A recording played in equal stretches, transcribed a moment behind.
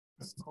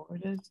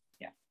Recorded.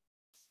 Yeah.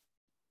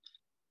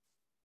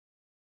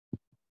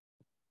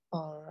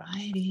 All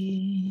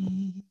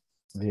righty.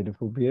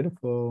 Beautiful,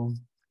 beautiful.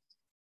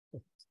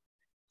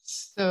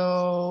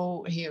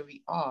 So here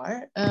we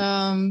are.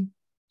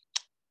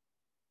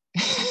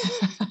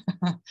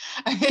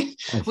 I mean,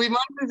 we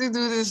wanted to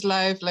do this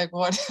live, like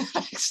what,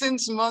 like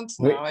since months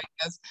now, I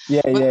guess.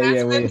 Yeah, but yeah.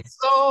 There's been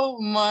so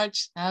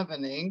much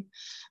happening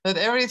that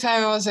every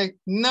time I was like,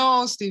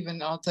 no,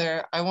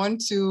 Stephen-Altair, I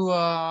want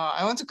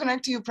to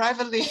connect to you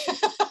privately.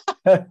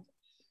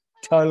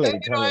 Totally,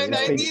 and, totally. and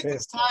I need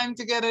this time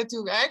together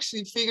to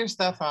actually figure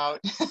stuff out.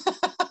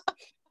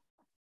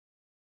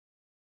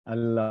 I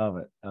love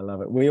it. I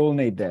love it. We all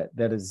need that.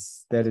 That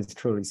is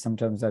truly.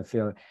 Sometimes I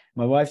feel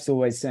my wife's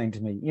always saying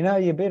to me, you know,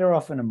 you're better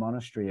off in a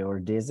monastery or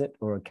a desert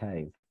or a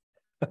cave.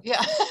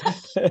 Yeah.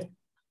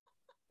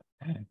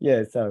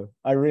 Yeah. So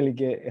I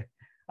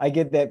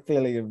get that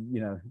feeling of,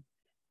 you know,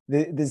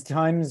 there's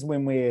times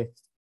when we're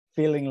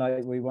feeling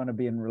like we want to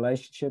be in a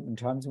relationship and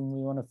times when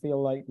we want to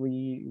feel like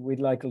we'd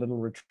like a little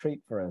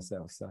retreat for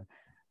ourselves. So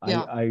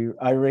yeah.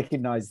 I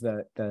recognize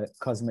that the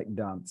cosmic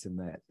dance in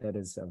that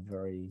is a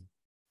very,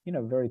 you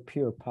know, very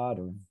pure part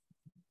of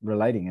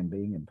relating and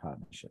being in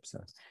partnership.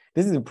 So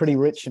this is a pretty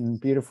rich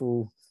and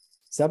beautiful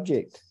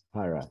subject,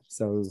 Hira.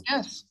 So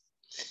yes.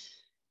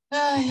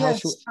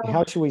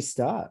 How should we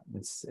start?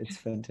 It's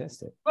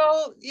fantastic.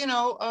 Well, you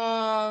know,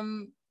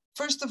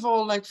 first of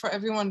all, like for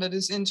everyone that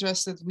is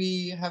interested,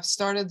 we have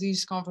started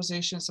these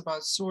conversations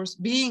about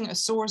being a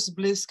source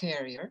bliss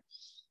carrier.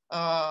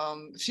 A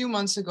few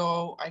months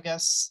ago, I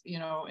guess, you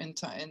know, in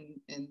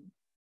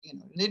you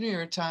know,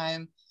 linear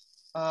time.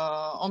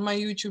 On my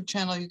YouTube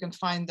channel, you can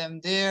find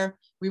them there.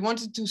 We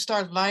wanted to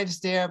start lives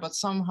there, but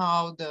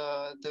somehow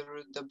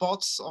the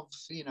bots of,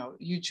 you know,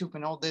 YouTube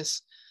and all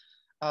this,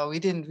 we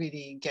didn't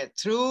really get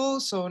through.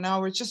 So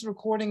now we're just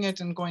recording it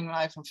and going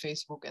live on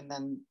Facebook, and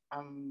then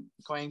I'm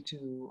going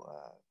to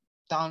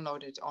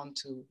download it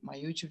onto my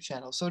YouTube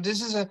channel. So this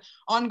is an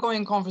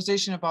ongoing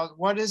conversation about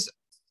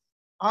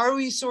are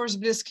we source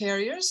bliss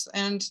carriers?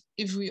 And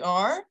if we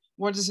are,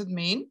 what does it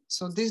mean?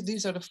 So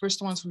these are the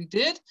first ones we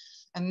did.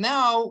 And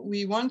now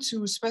we want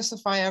to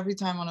specify every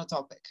time on a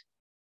topic.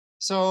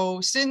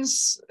 So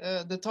since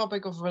the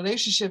topic of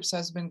relationships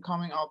has been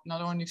coming up,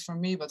 not only for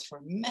me, but for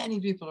many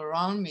people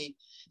around me,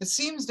 it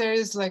seems there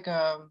is like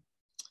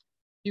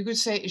you could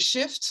say a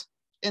shift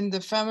in the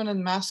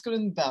feminine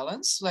masculine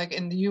balance, like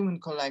in the human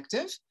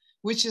collective,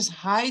 which is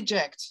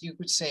hijacked, you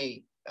could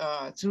say,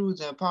 through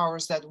the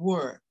powers that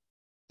were,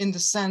 in the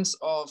sense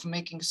of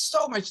making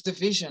so much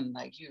division.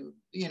 Like you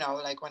know,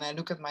 like when I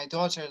look at my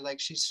daughter, like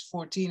she's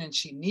 14 and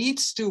she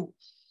needs to,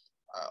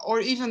 or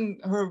even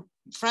her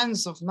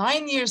friends of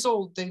 9 years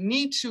old, they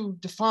need to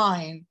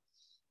define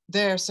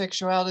their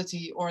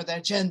sexuality or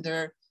their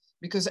gender,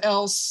 because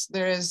else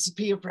there is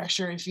peer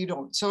pressure if you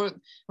don't. So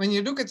when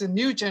you look at the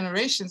new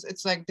generations,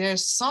 it's like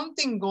there's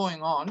something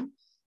going on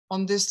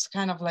this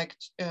kind of like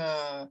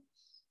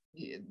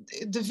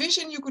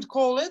division, you could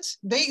call it.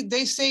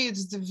 They say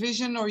it's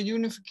division or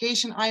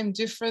unification. I'm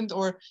different,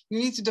 or you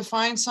need to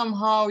define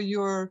somehow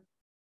your,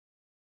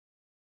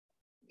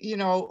 you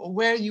know,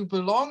 where you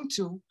belong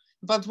to.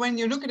 But when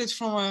you look at it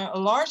from a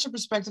larger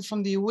perspective,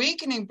 from the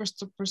awakening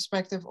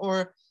perspective,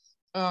 or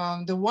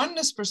the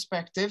oneness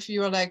perspective,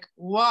 you're like,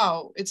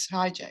 wow, it's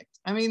hijacked.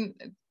 I mean,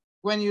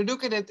 when you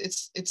look at it,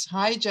 it's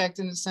hijacked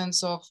in the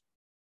sense of,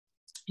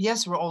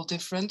 yes, we're all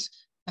different,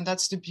 and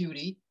that's the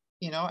beauty,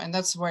 you know, and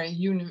that's where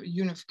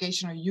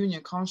unification or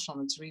union comes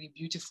from. It's really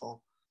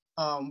beautiful,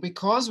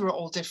 because we're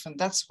all different.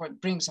 That's what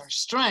brings our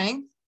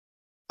strength.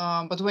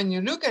 But when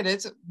you look at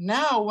it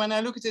now, when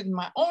I look at it in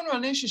my own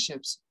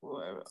relationships,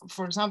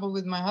 for example,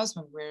 with my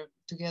husband, we're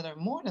together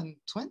more than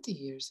 20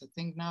 years, I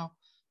think now,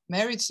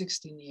 married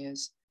 16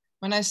 years.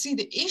 When I see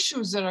the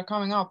issues that are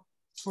coming up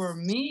for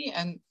me,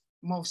 and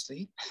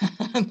mostly,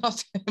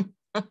 not him,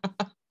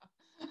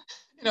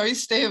 you know,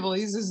 he's stable,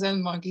 he's a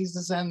Zen monk, he's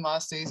the Zen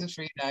master, he's a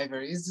free diver.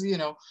 He's, you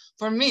know,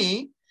 for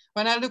me,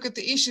 when I look at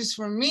the issues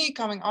for me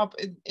coming up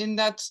in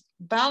that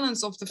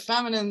balance of the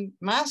feminine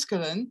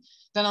masculine,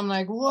 then I'm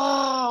like,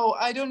 wow,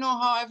 I don't know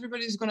how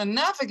everybody's going to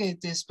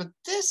navigate this, but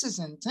this is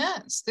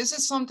intense. This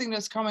is something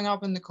that's coming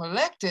up in the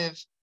collective,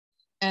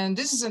 and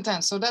this is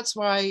intense. So that's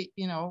why,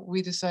 you know,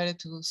 we decided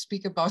to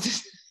speak about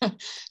this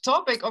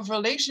topic of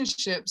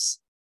relationships,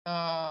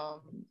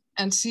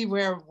 and see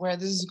where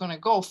this is going to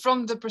go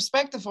from the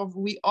perspective of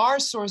we are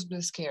source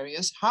bliss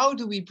carriers. How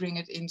do we bring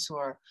it into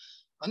our,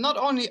 not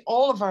only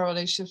all of our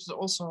relationships, but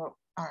also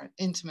our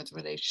intimate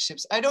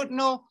relationships? I don't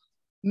know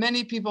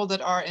many people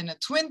that are in a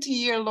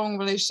 20-year-long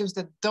relationships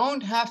that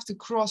don't have to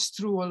cross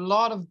through a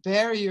lot of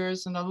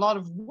barriers and a lot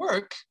of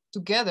work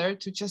together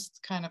to just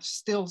kind of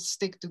still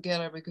stick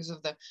together because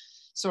of the,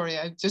 sorry,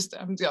 I'm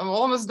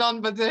almost done,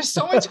 but there's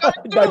so much going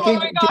through. No,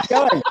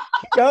 keep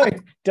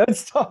going. Don't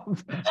stop.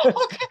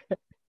 Okay.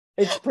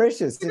 It's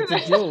precious. It's a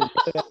jewel.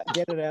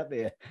 Get it out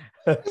there.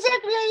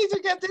 Exactly. I need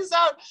to get this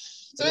out.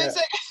 So yeah. It's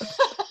like,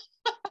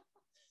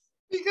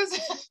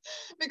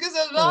 because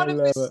a lot of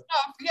this stuff,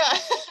 yeah.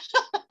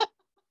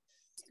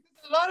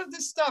 A a lot of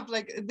this stuff.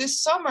 Like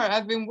this summer,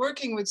 I've been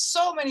working with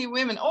so many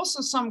women,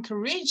 also some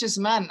courageous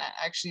men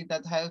actually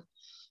that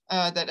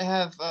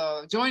have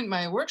joined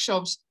my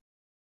workshops,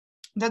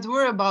 that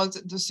were about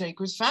the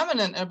sacred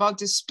feminine, about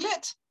this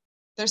split.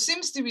 There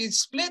seems to be a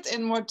split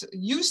in what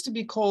used to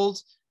be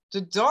called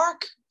the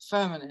dark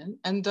feminine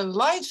and the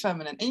light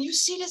feminine. And you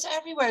see this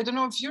everywhere. I don't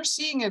know if you're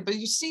seeing it, but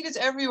you see this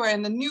everywhere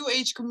in the new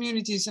age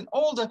communities, and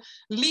all the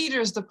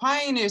leaders, the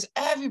pioneers,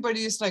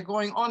 everybody is like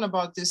going on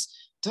about this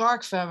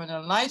dark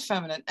feminine, light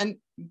feminine. And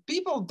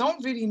people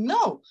don't really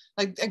know.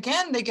 Like,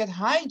 again, they get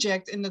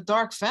hijacked in the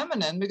dark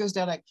feminine because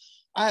they're like,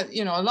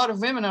 you know, a lot of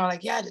women are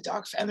like, yeah, the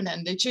dark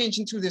feminine, they change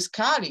into this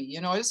Kali,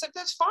 you know, it's like,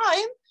 that's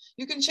fine.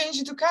 You can change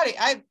into Kali.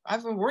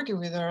 I've been working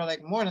with her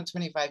like more than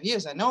 25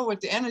 years. I know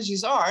what the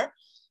energies are.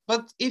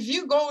 But if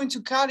you go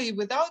into Kali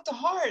without the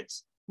heart,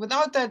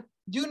 without that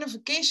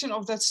unification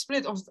of that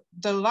split of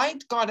the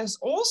light goddess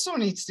also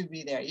needs to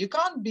be there. You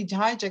can't be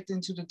hijacked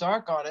into the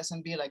dark goddess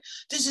and be like,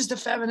 this is the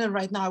feminine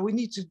right now. We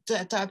need to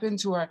tap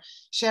into our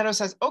shadow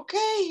sides.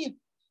 Okay.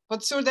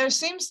 But so there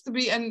seems to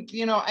be, and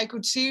you know, I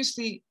could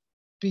seriously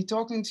be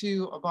talking to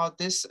you about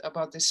this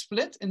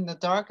split in the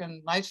dark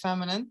and light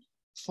feminine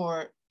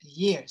for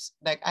years.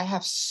 Like, I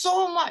have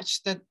so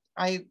much that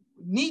I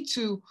need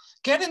to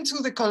get into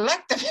the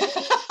collective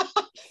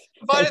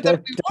about it,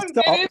 that we won't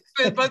get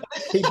into it, but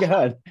keep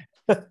going.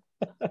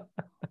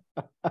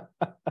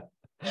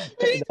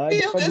 we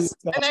feel this,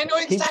 and I know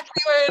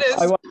exactly where it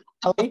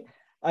is.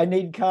 I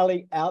need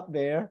Kali out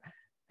there,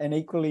 and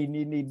equally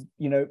you need,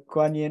 you know,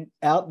 Kuan Yin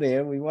out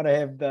there. We want to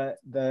have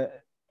the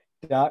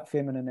dark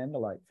feminine and the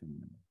light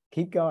feminine.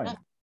 Keep going.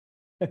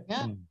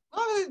 Yeah.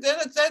 No,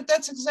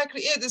 that's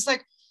exactly it. It's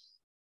like,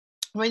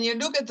 when you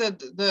look at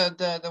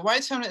the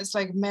white feminine, it's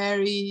like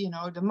Mary, you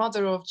know, the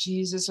mother of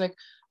Jesus, like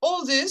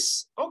all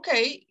this,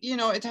 okay, you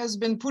know, it has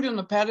been put on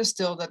a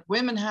pedestal that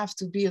women have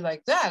to be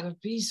like that,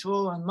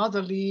 peaceful and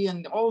motherly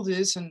and all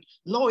this and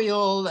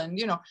loyal, and,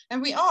 you know,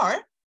 and we are.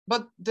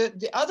 But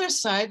the other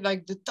side,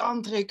 like the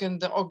tantric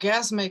and the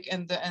orgasmic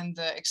and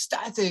the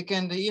ecstatic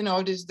and the, you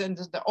know,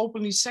 the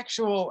openly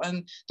sexual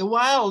and the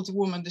wild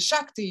woman, the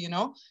Shakti, you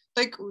know,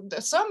 like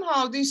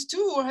somehow these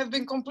two have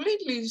been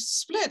completely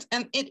split.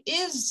 And it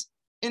is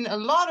in a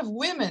lot of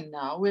women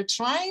now. We're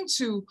trying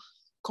to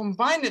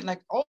combine it,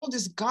 like all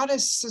these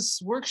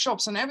goddesses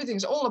workshops and everything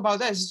is all about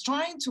that. It's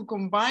trying to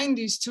combine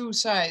these two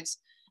sides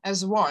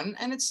as one.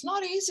 And it's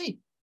not easy,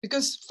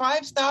 because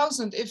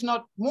 5,000, if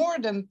not more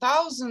than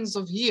thousands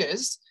of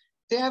years,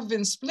 they have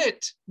been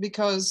split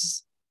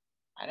because,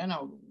 I don't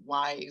know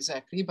why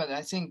exactly, but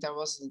I think that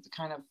was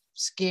kind of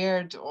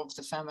scared of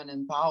the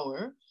feminine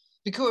power,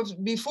 because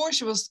before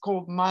she was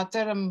called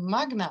Mater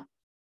Magna,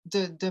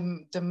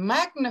 the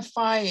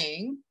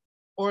magnifying,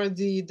 or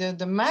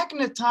the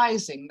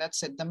magnetizing,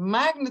 that's it, the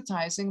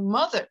magnetizing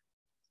mother.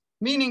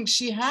 Meaning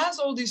she has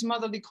all these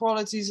motherly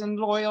qualities and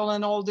loyal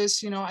and all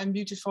this, you know, and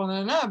beautiful,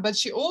 but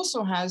she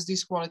also has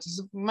these qualities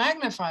of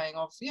magnifying,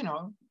 of, you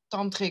know,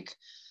 tantric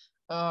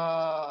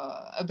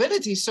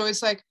abilities. So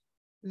it's like,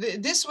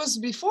 this was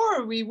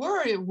before we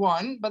were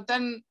one, but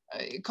then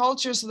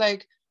cultures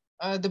like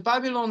the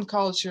Babylon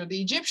culture,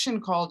 the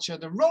Egyptian culture,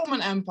 the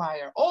Roman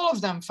Empire, all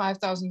of them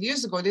 5,000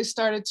 years ago, they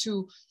started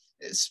to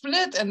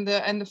split, and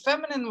the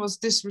feminine was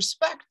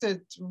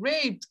disrespected,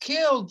 raped,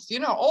 killed, you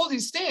know, all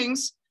these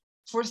things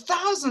for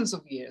thousands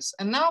of years.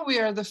 And now we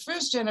are the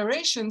first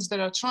generations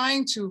that are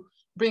trying to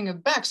bring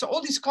it back. So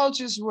all these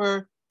cultures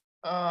were,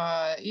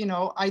 you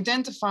know,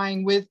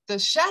 identifying with the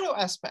shadow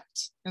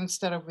aspects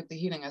instead of with the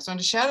healing aspects. And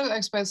the shadow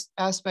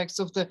aspects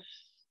of the,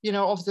 you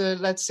know, of the,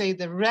 let's say,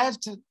 the red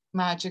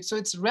magic. So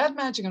it's red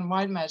magic and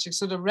white magic.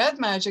 So the red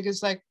magic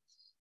is like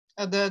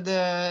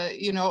the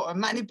you know,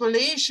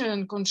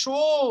 manipulation,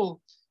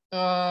 control,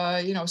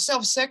 you know,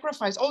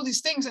 self-sacrifice, all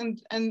these things,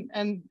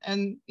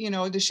 and you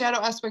know, the shadow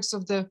aspects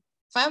of the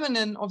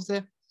feminine, of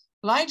the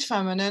light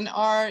feminine,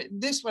 are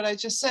this, what I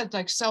just said,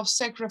 like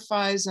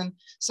self-sacrifice and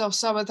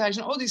self-sabotage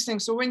and all these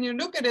things. So when you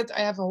look at it,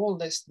 I have a whole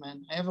list,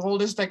 man. I have a whole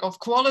list, like, of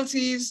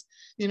qualities,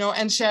 you know,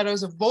 and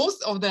shadows of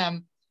both of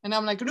them. And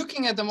I'm like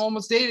looking at them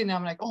almost daily, and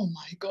I'm like, oh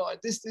my God,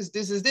 this is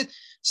this.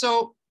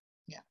 So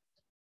yeah,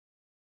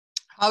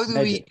 how do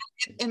we,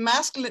 in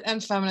masculine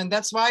and feminine,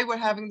 that's why we're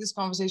having this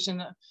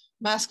conversation,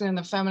 masculine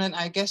and feminine.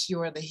 I guess you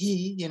are the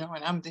he, you know,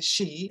 and I'm the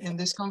she in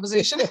this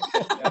conversation.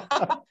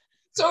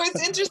 So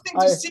it's interesting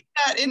to see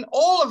that in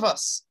all of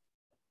us.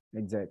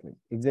 Exactly.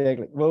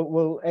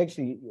 Well,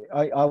 actually,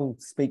 I'll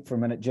speak for a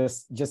minute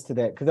just to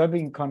that, because I've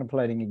been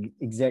contemplating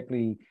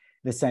exactly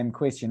the same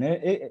question.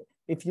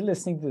 If you're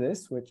listening to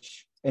this,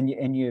 which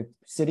and you're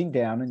sitting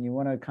down and you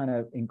want to kind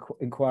of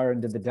inquire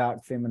into the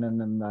dark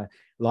feminine and the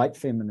light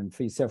feminine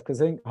for yourself,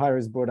 because I think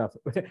Hira's brought up,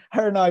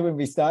 Hira and I, when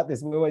we start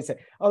this, we always say,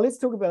 oh, let's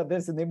talk about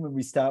this, and then when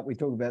we start, we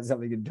talk about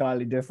something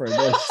entirely different.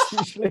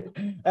 Usually,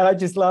 and I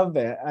just love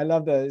that. I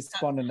love the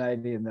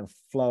spontaneity and the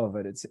flow of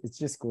it. It's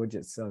just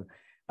gorgeous. So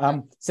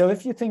so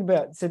if you think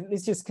about, so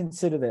let's just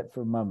consider that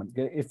for a moment.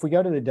 If we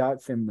go to the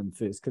dark feminine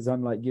first, because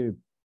I'm like you,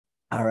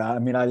 Hira, I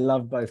mean, I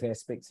love both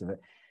aspects of it.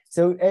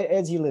 So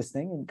as you're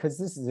listening, because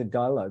this is a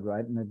dialogue,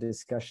 right, and a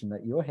discussion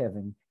that you're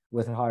having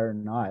with Hira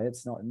and I,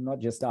 it's not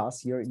just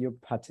us. You're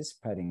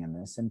participating in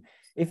this, and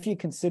if you're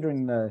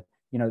considering the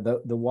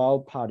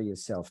wild part of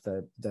yourself,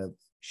 the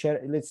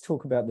shadow. Let's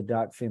talk about the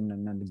dark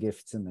feminine and the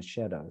gifts and the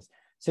shadows.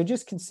 So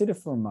just consider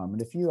for a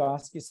moment, if you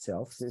ask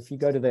yourself, if you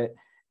go to that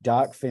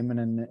dark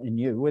feminine in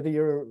you, whether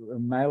you're a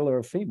male or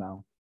a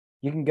female,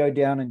 you can go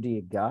down into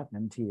your gut,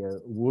 into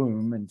your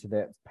womb, into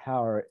that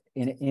power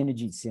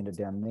energy center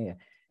down there,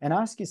 and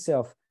ask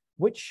yourself,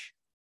 which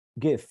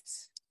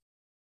gifts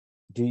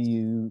do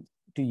you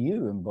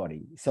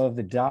embody? So of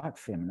the dark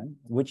feminine,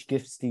 which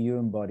gifts do you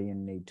embody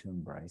and need to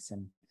embrace?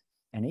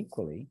 And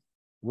equally,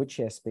 which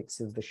aspects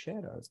of the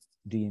shadow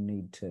do you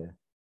need to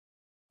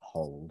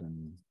hold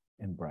and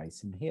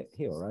embrace and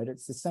heal, right?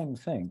 It's the same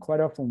thing.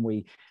 Quite often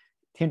we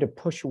tend to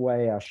push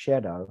away our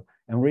shadow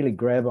and really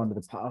grab onto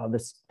the part, oh,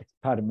 this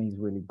part of me is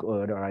really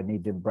good, or I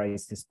need to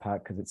embrace this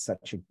part because it's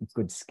such a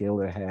good skill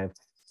to have.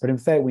 But in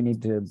fact, we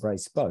need to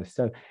embrace both.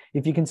 So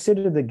if you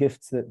consider the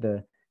gifts that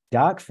the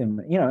dark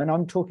feminine, and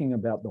I'm talking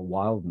about the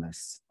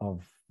wildness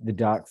of the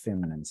dark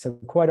feminine. So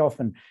quite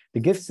often the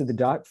gifts of the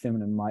dark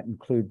feminine might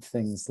include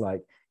things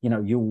like,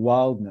 your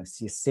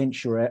wildness, your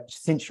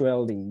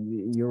sensuality,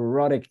 your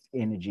erotic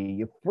energy,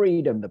 your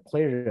freedom, the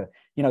pleasure,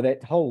 the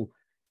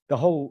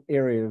whole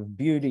area of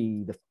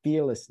beauty, the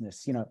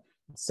fearlessness,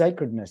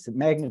 sacredness,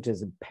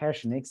 magnetism,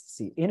 passion,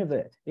 ecstasy, any of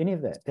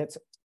that.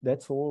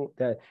 That's all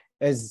that,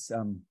 as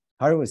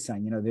Hira was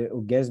saying, the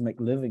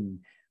orgasmic living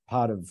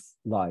part of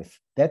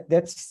life,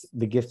 that's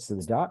the gifts of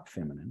the dark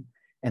feminine.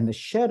 And the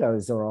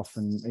shadows are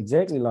often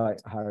exactly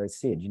like Hira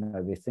said,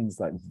 they're things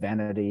like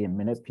vanity and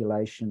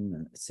manipulation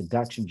and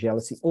seduction,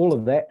 jealousy, all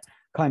of that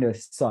kind of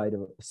side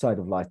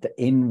of life, the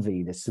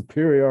envy, the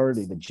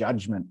superiority, the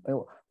judgment,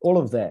 all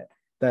of that,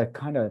 the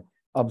kind of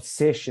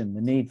obsession, the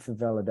need for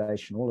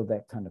validation, all of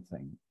that kind of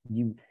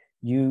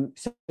thing.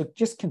 So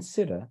just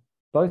consider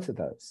both of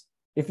those.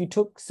 If you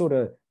took sort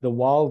of the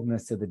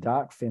wildness of the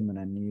dark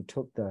feminine, you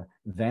took the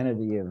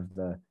vanity of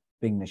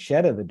being the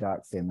shadow of the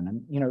dark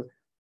feminine,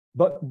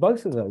 but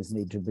both of those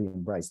need to be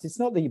embraced. It's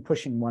not that you're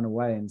pushing one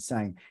away and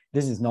saying,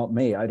 this is not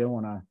me, I don't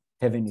want to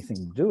have anything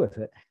to do with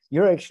it.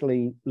 You're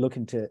actually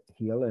looking to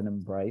heal and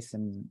embrace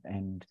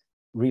and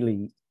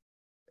really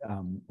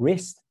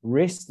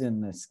rest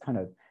in this kind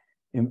of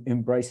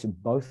embrace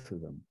of both of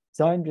them.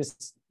 So I'm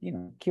just,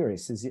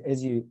 curious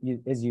as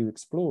you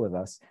explore with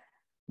us,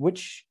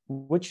 which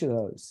of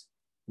those,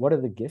 what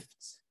are the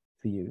gifts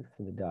for you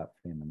for the dark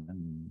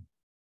feminine?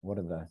 What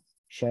are the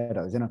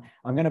shadows? And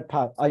I'm going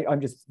to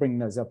I'm just bringing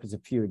those up as a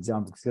few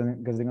examples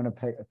because I'm going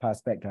to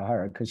pass back to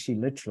Hira, because she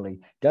literally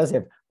does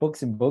have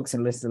books and books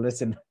and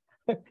listen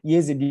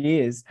years and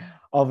years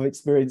of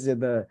experience in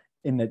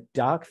the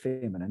dark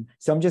feminine.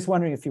 So I'm just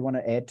wondering if you want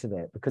to add to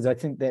that, because I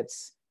think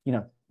that's,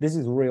 this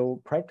is real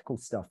practical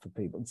stuff for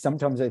people.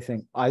 Sometimes I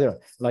think either,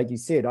 like you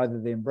said, either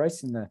they're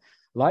embracing the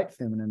light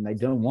feminine, they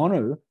don't want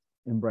to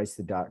embrace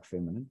the dark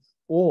feminine,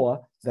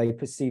 or they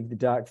perceive the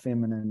dark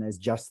feminine as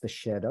just the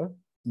shadow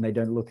and they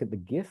don't look at the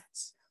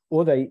gifts,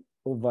 or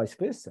vice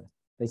versa.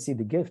 They see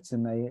the gifts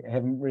and they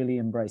haven't really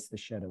embraced the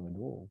shadow at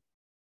all.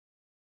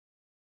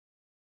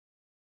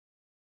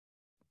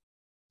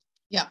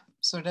 Yeah,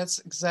 so that's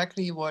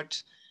exactly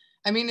what,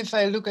 if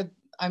I look at,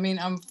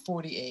 I'm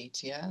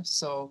 48, yeah?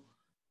 So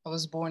I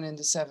was born in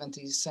the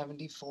 70s,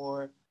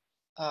 74.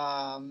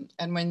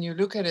 And when you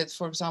look at it,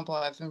 for example,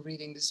 I've been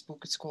reading this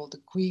book, it's called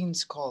The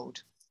Queen's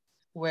Code,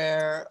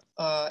 where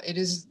it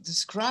is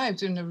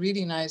described in a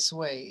really nice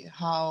way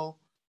how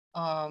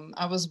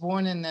I was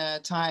born in a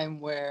time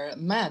where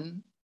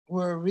men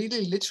were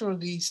really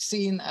literally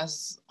seen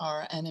as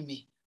our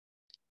enemy,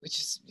 which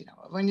is,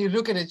 when you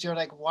look at it, you're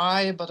like,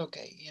 why? But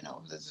okay,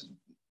 this is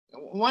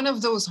one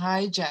of those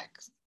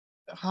hijacked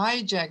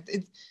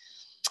it.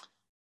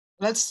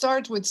 Let's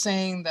start with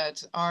saying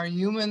that our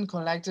human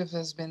collective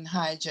has been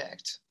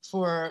hijacked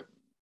for,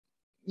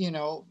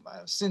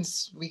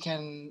 since we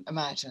can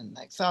imagine,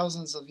 like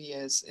thousands of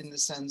years, in the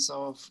sense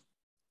of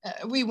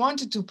we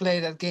wanted to play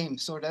that game.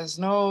 So there's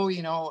no,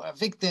 a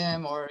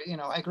victim or,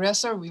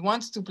 aggressor. We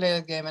wanted to play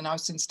that game. And now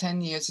since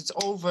 10 years, it's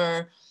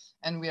over.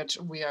 And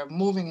we are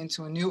moving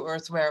into a new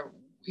earth where,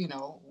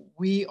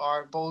 we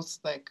are both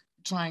like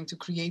trying to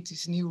create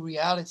these new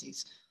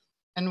realities.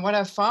 And what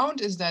I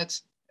found is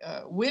that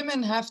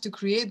women have to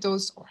create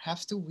those, or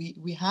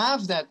we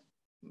have that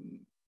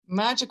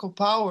magical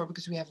power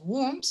because we have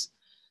wombs.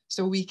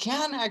 So we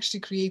can actually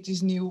create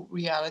these new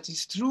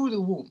realities through the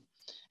womb.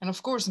 And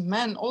of course,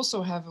 men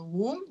also have a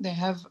womb. They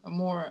have a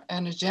more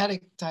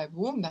energetic type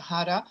womb, the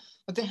Hira,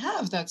 but they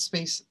have that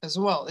space as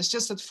well. It's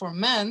just that for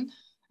men,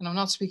 and I'm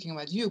not speaking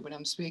about you, but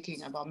I'm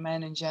speaking about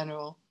men in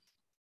general,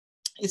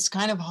 it's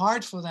kind of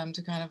hard for them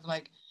to kind of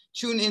like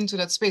tune into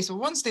that space. But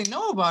once they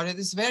know about it,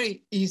 it's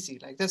very easy.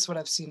 Like that's what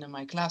I've seen in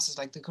my classes,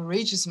 like the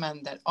courageous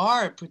men that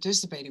are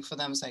participating, for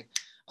them, it's like,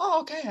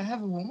 oh, okay, I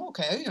have a womb.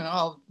 Okay,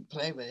 I'll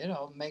play with it.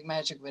 I'll make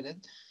magic with it.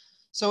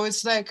 So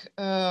it's like,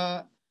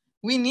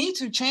 we need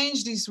to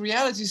change these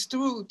realities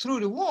through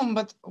the womb.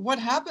 But what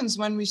happens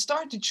when we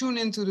start to tune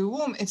into the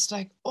womb? It's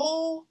like,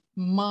 oh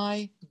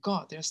my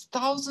God, there's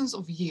thousands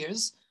of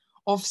years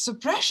of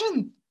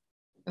suppression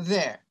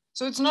there.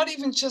 So it's not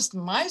even just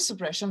my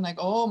suppression, like,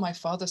 oh, my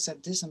father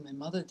said this and my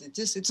mother did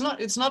this. It's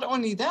not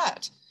only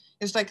that.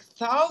 It's like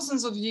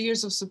thousands of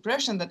years of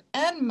suppression that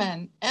and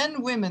men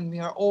and women, we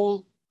are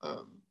all,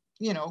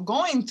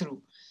 going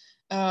through.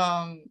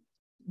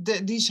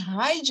 These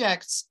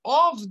hijacks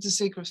of the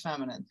sacred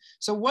feminine.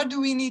 So what do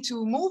we need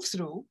to move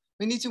through?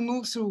 We need to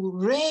move through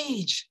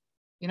rage.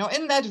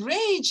 In that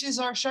rage is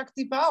our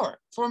Shakti power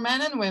for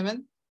men and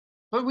women.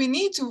 But we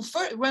need to,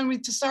 when we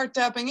start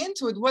tapping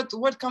into it,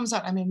 what comes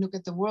out? I mean, look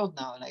at the world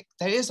now. Like,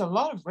 there is a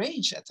lot of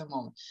rage at the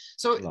moment.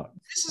 So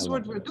this is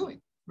what we're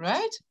doing,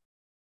 right?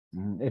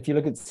 If you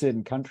look at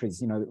certain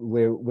countries,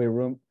 where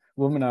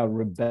women are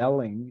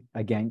rebelling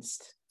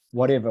against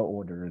whatever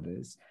order it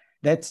is,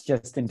 that's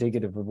just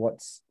indicative of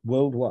what's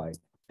worldwide.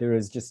 There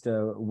is just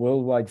a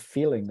worldwide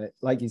feeling that,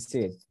 like you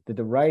said, that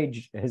the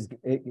rage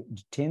it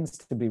tends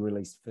to be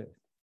released first.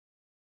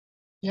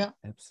 Yeah,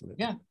 absolutely.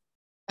 Yeah,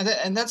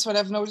 and that's what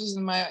I've noticed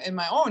in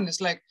my own.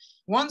 It's like,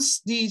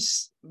 once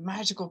these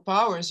magical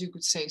powers, you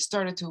could say,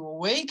 started to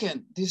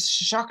awaken, this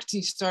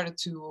Shakti started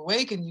to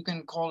awaken. You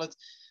can call it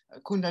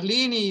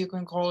Kundalini, you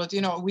can call it,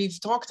 we've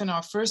talked in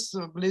our first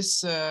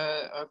bliss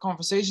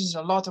conversations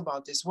a lot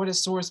about this. What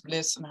is source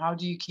bliss and how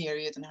do you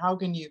carry it and how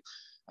can you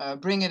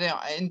bring it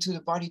into the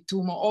body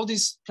tumor, all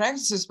these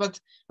practices. But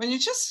when you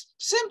just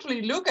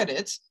simply look at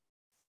it,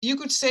 you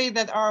could say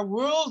that our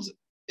world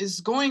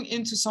is going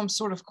into some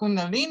sort of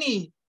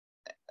Kundalini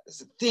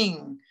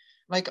thing.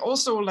 Like,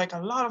 also, like, a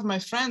lot of my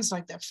friends,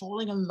 like, they're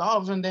falling in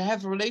love and they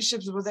have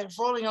relationships, but they're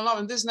falling in love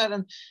and this and that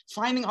and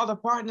finding other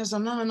partners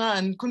and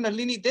and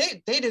Kundalini,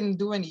 they didn't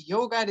do any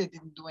yoga, they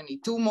didn't do any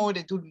tumo,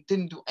 they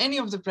didn't do any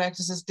of the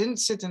practices, didn't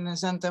sit in a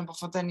Zen temple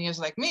for 10 years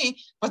like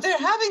me, but they're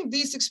having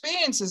these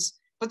experiences,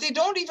 but they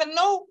don't even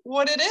know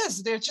what it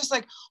is. They're just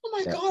like, oh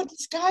my God,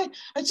 this guy,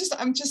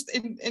 I'm just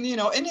in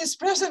his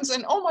presence,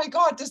 and oh my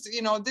God, this,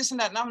 this and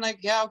that. And I'm like,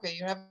 yeah, okay,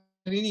 you have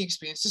Kundalini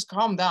experience, just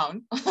calm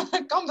down.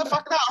 Calm the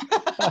fuck down.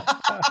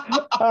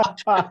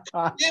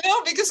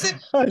 Because they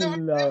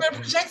were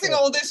projecting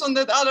all this on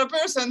that other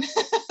person.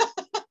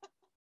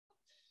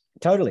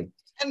 Totally.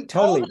 And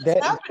totally. all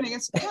that's happening.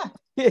 It's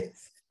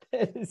Yes,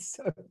 that is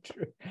so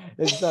true.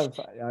 It's so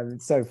funny.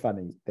 It's so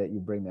funny that you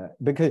bring that,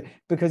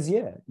 because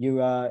yeah,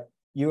 you are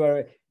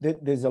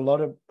there's a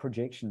lot of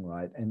projection,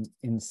 right? And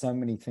in so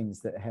many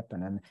things that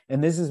happen.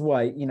 And this is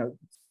why,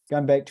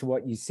 going back to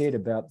what you said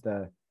about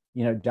the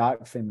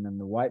dark feminine,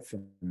 the white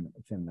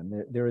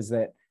feminine, there is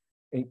that,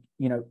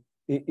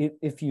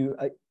 if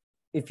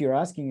you're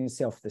asking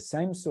yourself the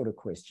same sort of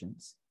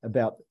questions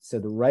about, so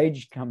the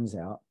rage comes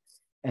out,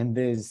 and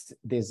there's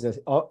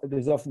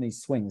often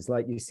these swings,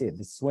 like you said,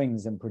 the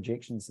swings and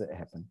projections that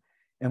happen,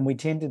 and we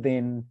tend to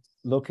then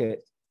look at,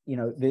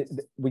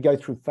 we go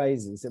through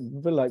phases, a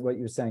bit like what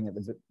you were saying at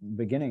the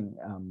beginning,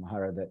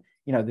 Hira, that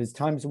there's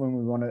times when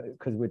we want to,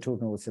 because we're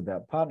talking also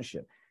about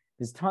partnership,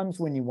 there's times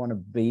when you want to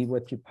be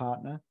with your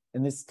partner,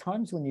 and there's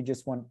times when you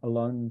just want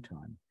alone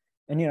time.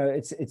 And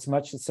it's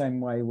much the same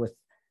way with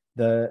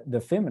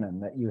the feminine,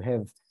 that you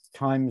have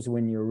times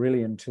when you're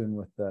really in tune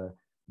with the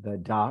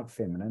dark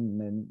feminine, and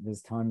then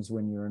there's times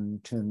when you're in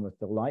tune with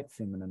the light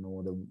feminine,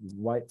 or the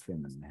white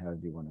feminine, however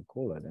you want to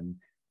call it. And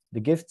the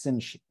gifts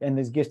and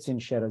there's gifts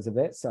and shadows of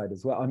that side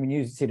as well. I mean,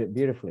 you said it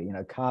beautifully,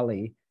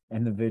 Kali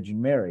and the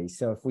Virgin Mary.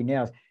 So if we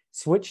now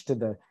switch to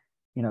the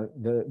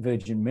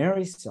Virgin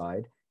Mary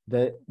side,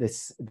 the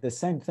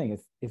same thing.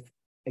 If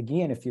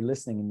again, if you're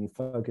listening and you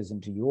focus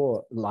into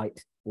your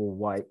light or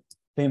white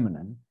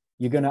feminine,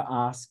 you're going to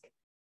ask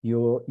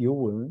your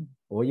womb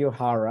or your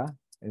Hira,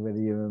 whether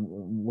you're a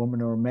woman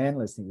or a man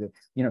listening,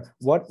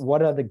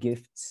 what are the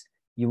gifts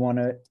you want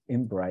to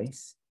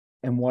embrace,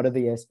 and what are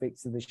the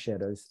aspects of the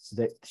shadow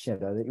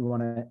that you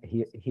want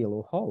to heal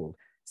or hold.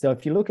 So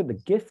if you look at the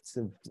gifts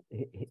of,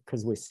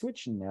 because we're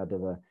switching now to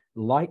the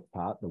light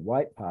part, the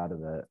white part of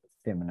the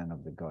feminine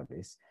of the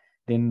goddess,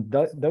 then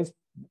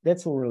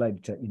that's all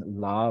related to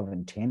love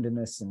and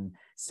tenderness and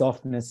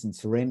softness and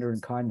surrender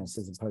and kindness,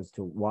 as opposed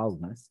to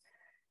wildness.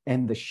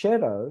 And the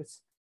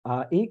shadows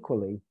are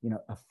equally,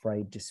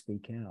 afraid to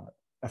speak out,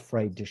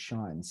 afraid to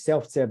shine,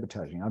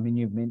 self-sabotaging. I mean,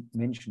 you've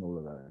mentioned all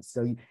of those.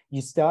 So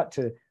you start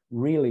to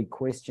really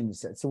question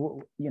yourself.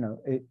 So,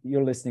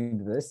 you're listening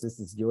to this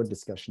is your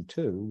discussion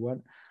too.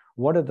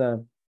 What are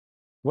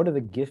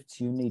the gifts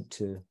you need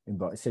to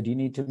embody? So do you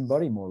need to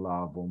embody more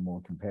love or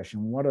more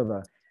compassion? What are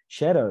the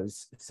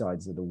shadows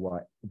sides of the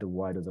white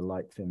or the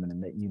light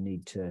feminine that you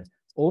need to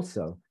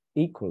also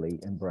equally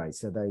embrace?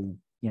 So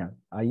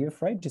are you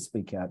afraid to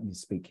speak out and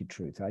speak your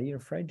truth? Are you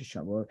afraid to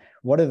shine? Well,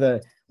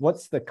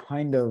 what's the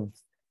kind of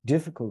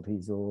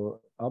difficulties or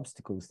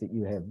obstacles that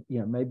you have,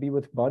 maybe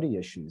with body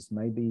issues,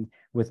 maybe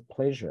with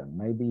pleasure,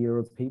 maybe you're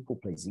a people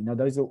pleaser.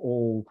 Those are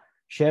all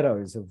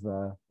shadows of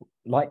the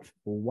light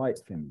or white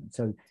feminine.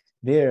 So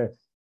they're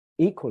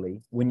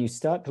equally, when you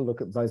start to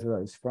look at both of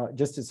those,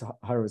 just as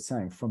Hira was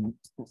saying, from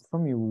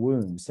your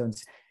womb,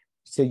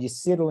 so you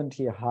settle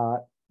into your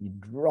heart, you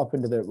drop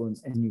into that womb,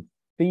 and you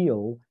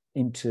feel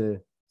into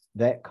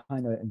that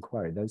kind of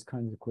inquiry, those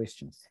kinds of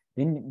questions.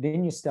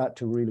 Then you start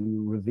to really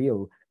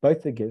reveal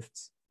both the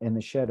gifts and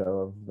the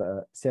shadow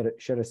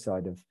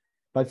side of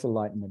both the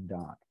light and the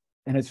dark.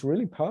 And it's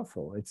really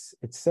powerful. It's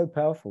so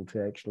powerful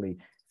to actually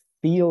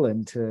feel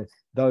into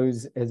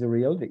those as a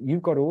reality.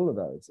 You've got all of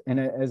those. And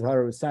as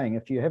Hira was saying,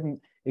 if you haven't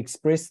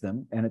expressed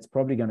them, and it's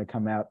probably going to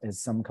come out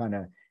as some kind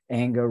of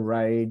anger,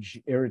 rage,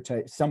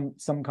 irritate,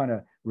 some kind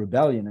of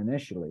rebellion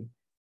initially,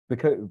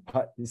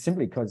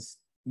 simply because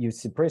you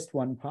suppressed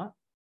one part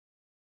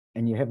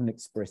and you haven't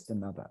expressed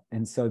another.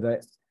 And so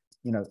that,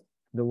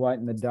 the white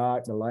and the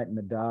dark, the light and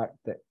the dark,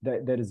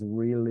 that is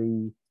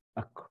really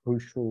a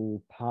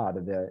crucial part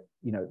of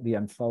the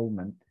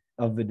unfoldment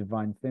of the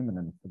divine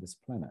feminine for this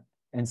planet.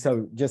 And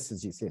so, just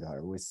as you said,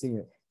 Hira, we're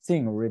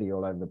seeing already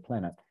all over the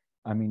planet.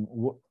 I mean,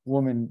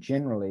 women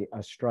generally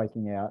are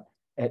striking out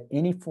at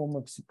any form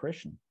of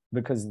suppression,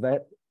 because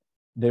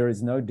there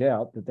is no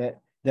doubt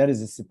that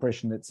is a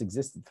suppression that's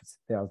existed for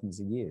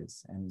thousands of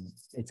years, and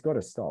it's got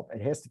to stop.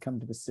 It has to come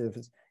to the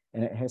surface,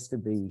 and it has to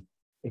be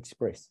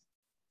expressed.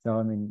 So,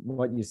 I mean,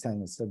 what you're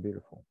saying is so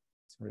beautiful.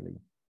 It's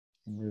really,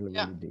 really,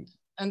 really deep.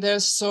 And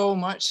there's so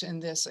much in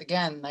this,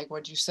 again, like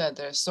what you said,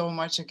 there's so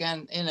much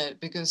again in it,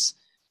 because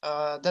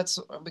that's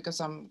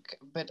because I'm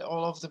a bit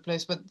all over the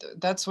place, but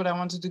that's what I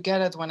wanted to get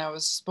at when I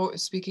was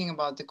speaking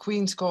about the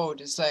Queen's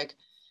Code. It's like,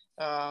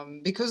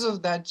 because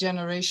of that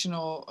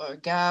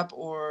generational gap,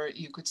 or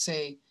you could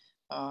say,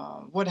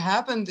 what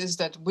happened is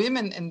that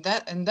women in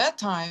that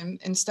time,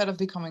 instead of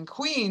becoming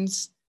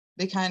queens,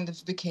 they kind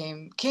of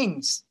became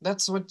kings.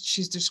 That's what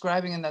she's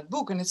describing in that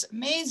book. And it's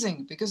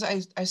amazing, because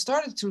I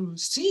started to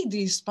see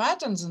these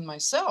patterns in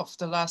myself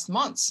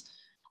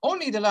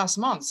only the last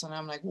months. And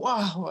I'm like,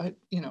 wow,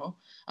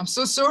 I'm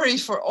so sorry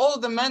for all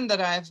the men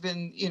that I've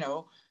been,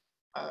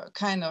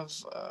 kind of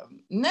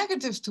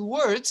negative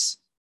towards.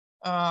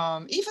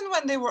 Even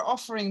when they were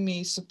offering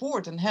me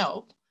support and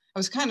help, I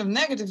was kind of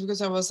negative,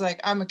 because I was like,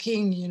 I'm a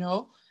king,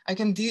 I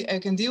can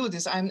deal with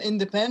this. I'm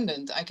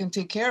independent. I can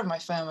take care of my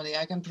family.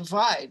 I can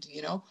provide,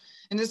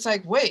 and it's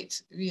like,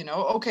 wait,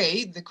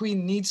 okay, the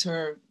queen needs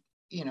her,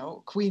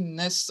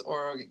 queenness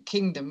or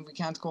kingdom. We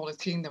can't call it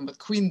kingdom, but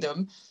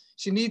queendom.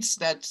 She needs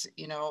that,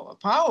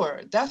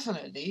 power,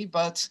 definitely,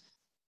 but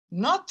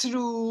not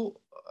through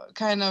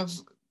kind of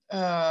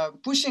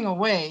pushing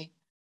away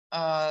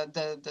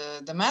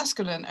the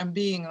masculine and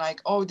being like,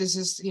 oh, this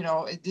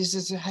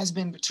has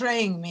been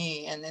betraying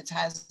me, and it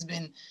has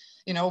been,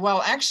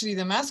 well, actually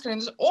the masculine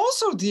is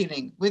also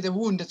dealing with a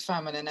wounded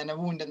feminine and a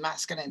wounded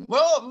masculine.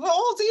 Well, we're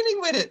all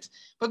dealing with it,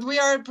 but we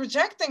are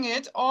projecting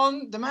it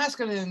on the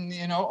masculine,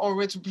 or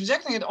we're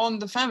projecting it on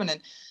the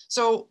feminine.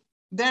 So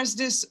there's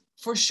this,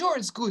 for sure,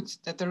 it's good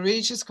that the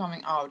rage is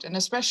coming out, and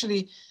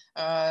especially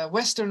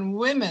Western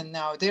women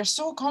now, they're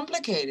so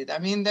complicated. I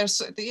mean,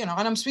 there's, and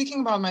I'm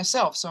speaking about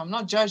myself, so I'm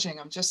not judging.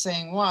 I'm just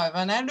saying, wow,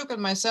 when I look at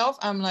myself,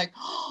 I'm like,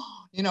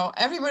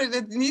 everybody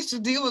that needs to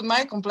deal with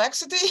my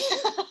complexity,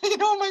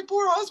 my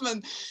poor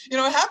husband,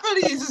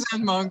 happily he's a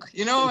Zen monk,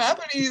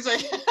 happily he's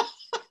like...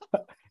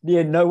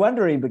 Yeah, no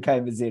wonder he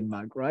became a Zen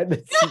monk, right?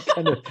 It's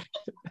kind of...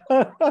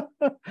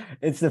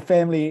 it's the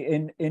family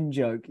in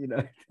joke,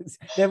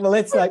 well,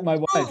 it's like my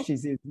wife. She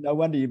says, no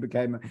wonder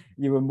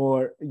you were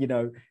more,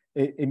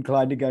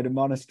 inclined to go to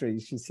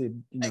monasteries. She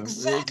said,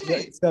 exactly.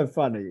 It's so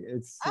funny.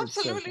 It's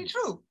absolutely so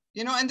true.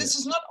 And this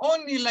is not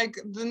only like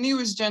the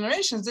newest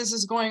generations. This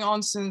is going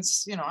on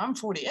since, I'm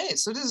 48.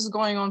 So this is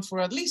going on for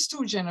at least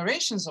 2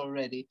 generations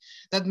already,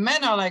 that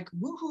men are like,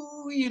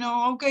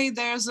 woohoo, okay,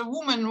 there's a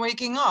woman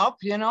waking up,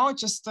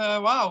 just,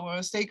 wow,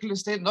 don't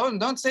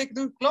stay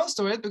too close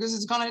to it, because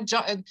she's going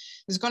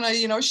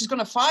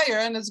to fire,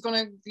 and it's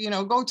going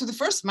to, go to the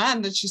first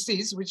man that she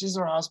sees, which is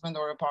her husband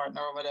or a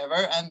partner or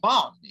whatever, and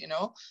bomb,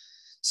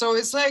 So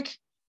it's like,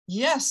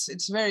 yes,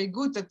 it's very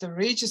good that the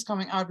rage is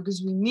coming out,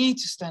 because we need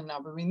to stand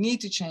up and we need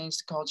to change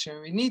the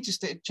culture. We need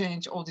to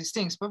change all these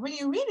things. But when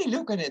you really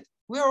look at it,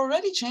 we're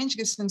already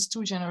changing it since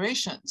 2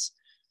 generations.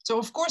 So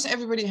of course,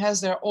 everybody has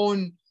their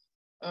own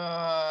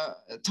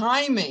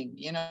timing,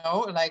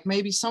 like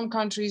maybe some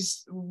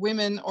countries,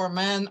 women or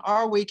men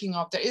are waking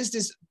up. There is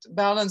this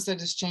balance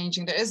that is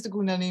changing. There is the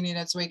Kundalini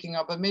that's waking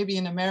up, but maybe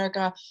in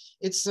America,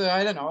 it's,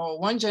 I don't know,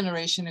 1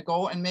 generation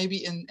ago, and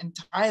maybe in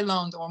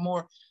Thailand or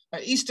more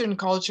Eastern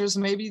cultures,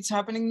 maybe it's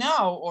happening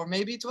now, or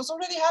maybe it was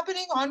already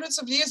happening hundreds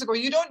of years ago.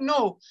 You don't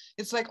know.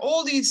 It's like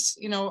all these,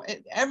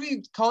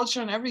 every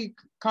culture and every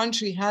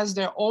country has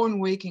their own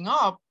waking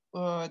up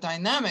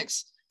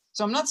dynamics.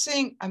 So I'm not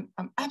saying,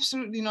 I'm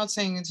absolutely not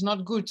saying it's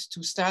not good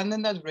to stand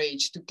in that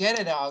rage, to get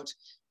it out,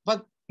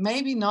 but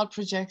maybe not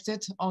project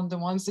it on the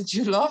ones that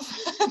you love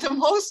the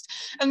most,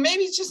 and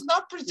maybe just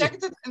not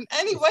project it in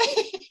any way.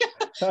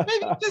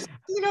 Maybe just,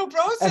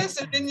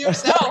 process it in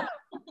yourself.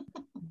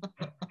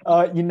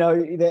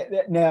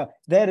 Now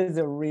that is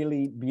a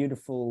really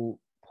beautiful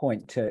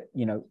point to,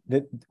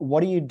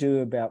 what do you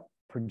do about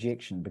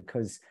projection?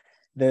 Because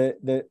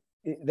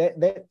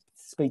that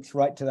speaks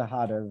right to the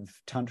heart of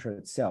Tantra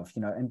itself,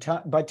 you know. And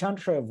by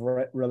Tantra of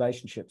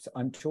relationships,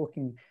 I'm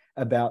talking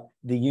about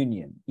the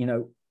union, you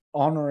know,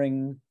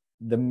 honoring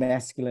the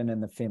masculine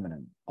and the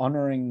feminine,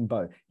 honoring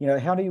both. You know,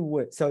 how do you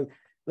work? So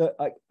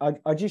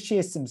I just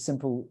share some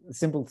simple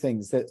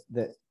things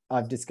that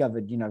I've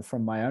discovered, you know,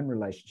 from my own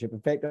relationship. In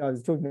fact, I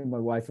was talking to my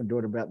wife and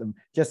daughter about them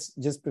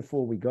just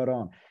before we got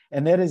on,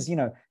 and that is, you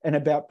know, and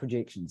about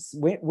projections.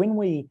 When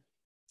we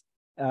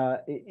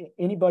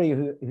anybody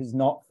who's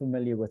not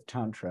familiar with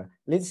Tantra,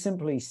 let's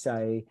simply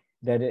say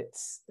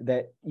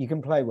that you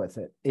can play with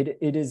it.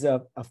 It is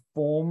a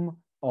form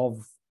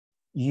of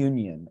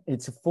union.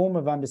 It's a form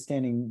of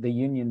understanding the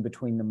union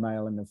between the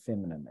male and the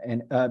feminine,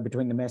 and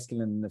between the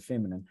masculine and the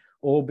feminine,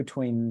 or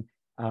between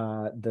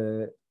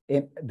the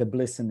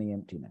bliss and the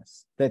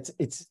emptiness.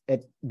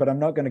 But I'm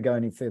not going to go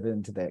any further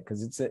into that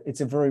because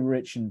it's a very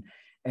rich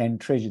and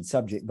treasured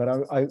subject. But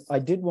I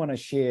did want to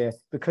share,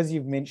 because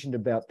you've mentioned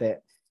about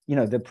that, you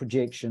know, the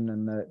projection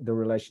and the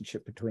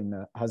relationship between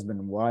the husband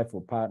and wife,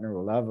 or partner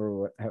or lover,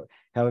 or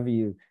however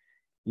you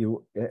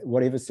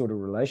whatever sort of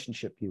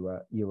relationship you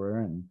are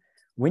in.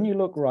 When you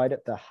look right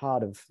at the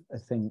heart of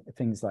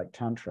things like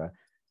Tantra,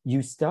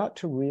 you start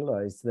to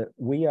realize that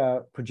we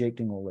are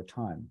projecting all the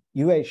time.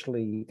 You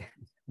actually,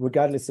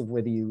 regardless of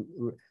whether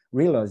you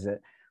realize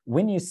it,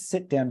 when you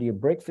sit down to your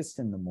breakfast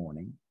in the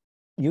morning,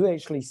 you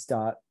actually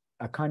start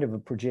a kind of a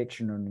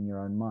projection in your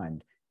own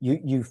mind.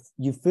 You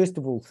first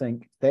of all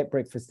think that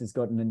breakfast has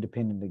got an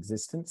independent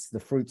existence. The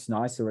fruit's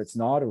nice or it's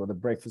not, or the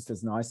breakfast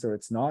is nice or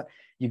it's not.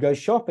 You go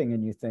shopping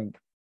and you think,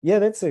 yeah,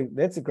 that's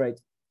a great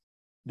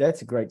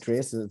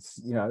dress. It's,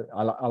 you know,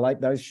 I like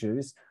those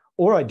shoes,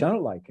 or I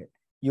don't like it.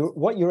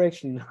 What you're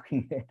actually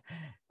looking at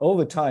all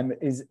the time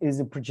is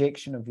a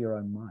projection of your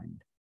own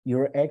mind.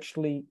 You're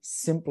actually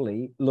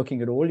simply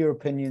looking at all your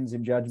opinions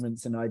and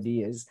judgments and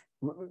ideas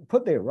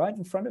put there right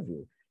in front of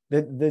you.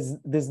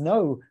 There's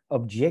no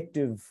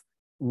objective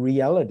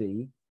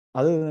reality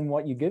other than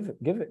what you give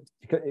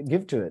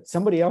to it.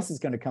 Somebody else is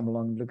going to come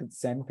along and look at the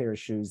same pair of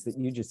shoes that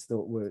you just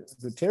thought were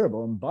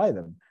terrible and buy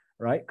them,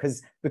 right?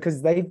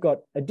 Because they've got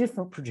a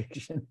different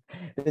projection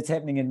that's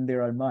happening in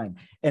their own mind.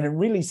 And in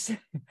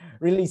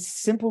really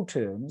simple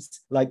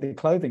terms, like the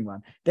clothing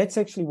one, that's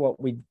actually what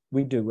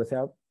we do with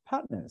our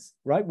partners,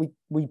 right?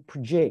 We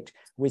project.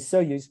 We're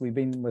so used. We've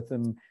been with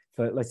them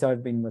for, like, so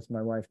I've been with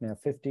my wife now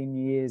 15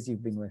 years.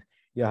 You've been with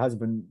your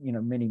husband, you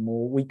know, many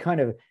more.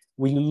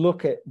 We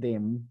look at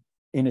them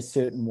in a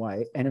certain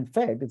way, and in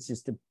fact, it's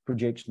just a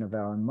projection of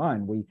our own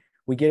mind.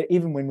 We get,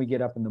 even when we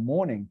get up in the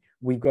morning,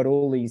 we've got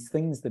all these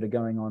things that are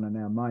going on in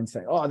our mind,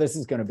 saying, "Oh, this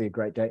is going to be a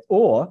great day,"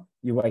 or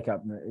you wake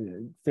up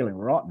feeling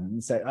rotten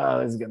and say, "Oh,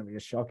 this is going to be a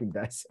shocking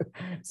day."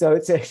 So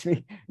it's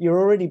actually, you're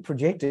already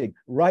projecting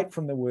right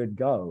from the word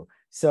go.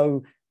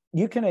 So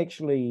you can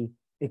actually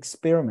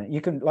experiment.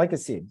 You can, like I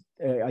said,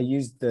 I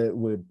used the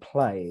word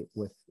play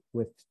with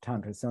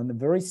Tantra. So in the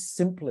very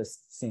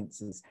simplest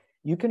senses,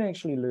 you can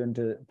actually learn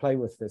to play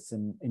with this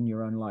in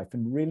your own life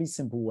in really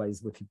simple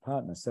ways with your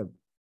partner. So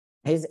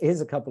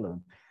here's a couple of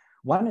them.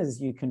 One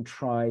is you can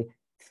try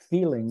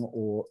feeling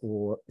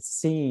or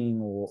seeing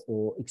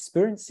or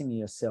experiencing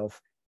yourself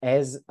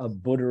as a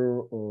Buddha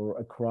or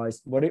a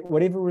Christ,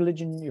 whatever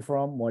religion you're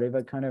from,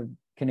 whatever kind of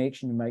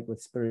connection you make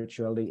with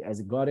spirituality, as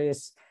a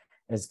goddess,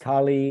 as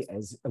Kali,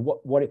 as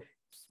what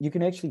you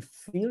can actually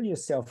feel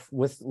yourself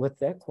with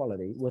that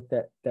quality, with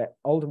that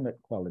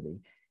ultimate quality,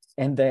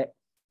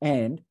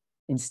 and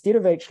instead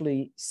of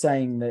actually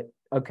saying that,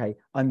 okay,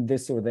 I'm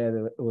this or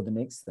that or the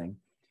next thing,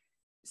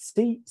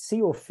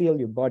 see or feel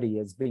your body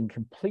as being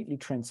completely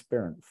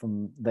transparent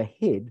from the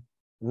head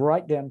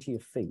right down to your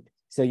feet.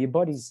 So your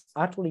body's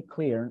utterly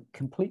clear and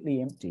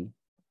completely empty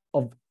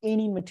of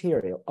any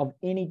material, of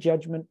any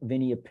judgment, of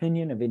any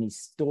opinion, of any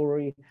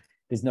story.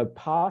 There's no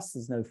past,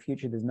 there's no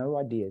future, there's no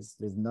ideas,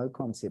 there's no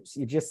concepts.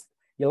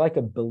 You're like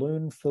a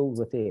balloon filled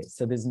with air.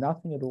 So there's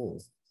nothing at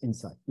all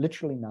inside,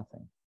 literally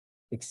nothing,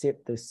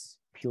 except this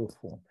pure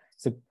form.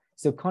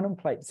 So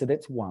contemplate. So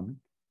that's one.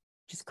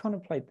 Just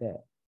contemplate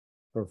that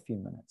for a few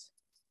minutes.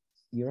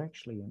 You're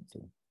actually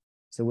empty.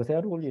 So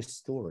without all your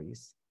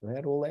stories,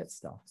 without all that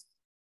stuff,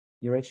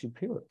 you're actually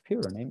pure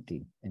and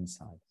empty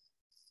inside.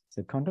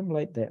 So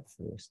contemplate that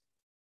first.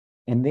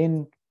 And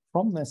then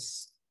from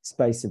this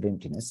space of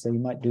emptiness, so you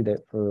might do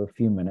that for a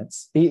few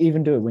minutes,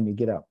 even do it when you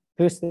get up.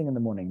 First thing in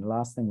the morning,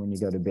 last thing when you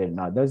go to bed at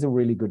night. Those are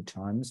really good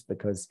times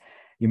because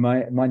your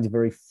mind's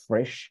very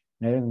fresh.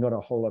 You haven't got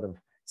a whole lot of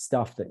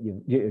stuff that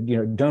you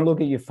know, don't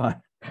look at your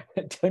phone.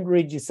 Don't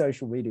read your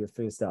social media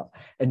first up,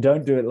 and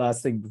don't do it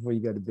last thing before you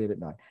go to bed at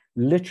night.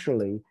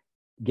 Literally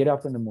get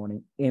up in the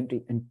morning,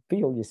 empty, and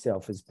feel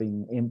yourself as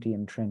being empty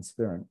and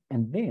transparent.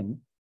 And then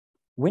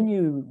when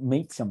you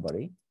meet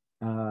somebody,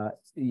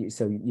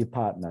 so your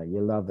partner,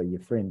 your lover,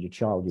 your friend, your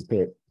child, your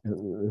pet,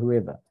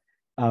 whoever,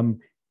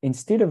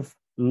 instead of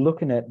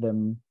looking at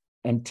them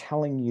and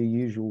telling your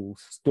usual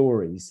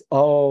stories.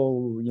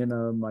 Oh, you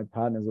know, my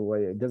partner's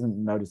away. It doesn't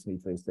notice me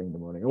first thing in the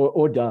morning,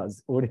 or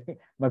does. Or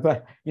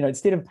you know,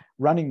 instead of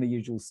running the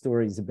usual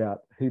stories about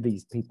who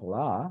these people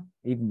are,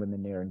 even when they're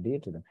near and dear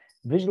to them,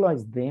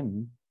 visualize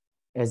them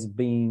as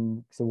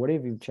being, so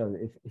whatever you've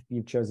chosen, if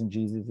you've chosen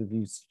Jesus, if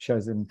you've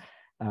chosen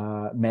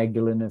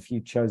Magdalene, if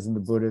you've chosen the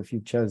Buddha, if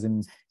you've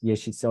chosen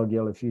Yeshe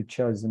Tsogyal, if you've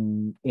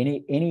chosen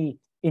any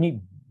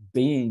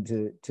being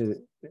to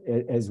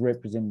as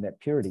representing that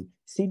purity,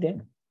 see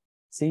them,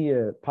 see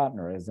your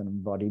partner as an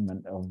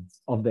embodiment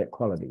of that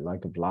quality,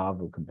 like of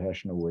love or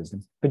compassion or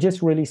wisdom, but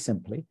just really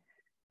simply.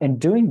 And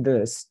doing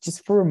this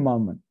just for a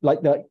moment,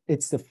 like that,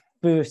 it's the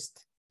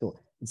first thought,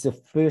 it's the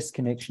first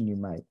connection you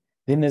make.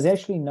 Then there's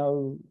actually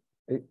no,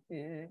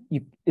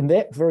 you, in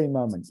that very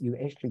moment, you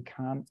actually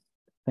can't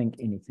think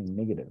anything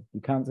negative.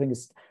 You can't think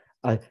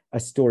a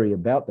story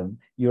about them.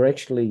 You're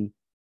actually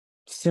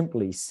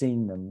simply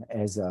seeing them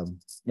as a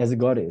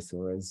goddess,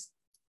 or as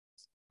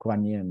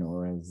Kuan Yin,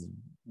 or as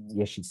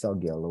Yeshe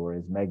Tsogyal, or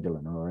as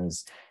Magdalene, or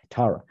as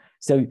Tara.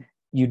 So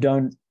you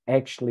don't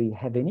actually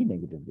have any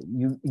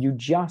negativity. You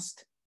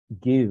just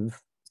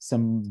give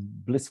some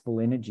blissful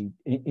energy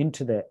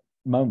into that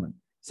moment.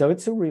 So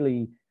it's a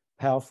really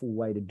powerful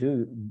way to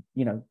do,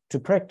 you know, to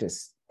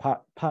practice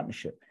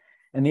partnership.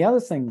 And the other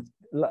thing,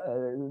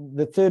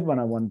 the third one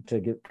I wanted to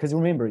get, because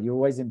remember, you're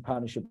always in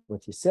partnership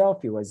with yourself,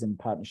 you're always in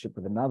partnership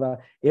with another.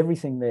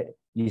 Everything that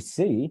you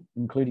see,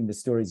 including the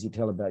stories you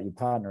tell about your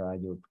partner, are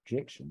your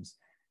projections.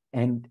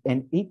 And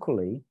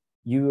equally,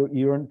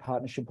 you're in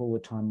partnership all the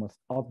time with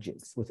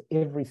objects, with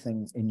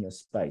everything in your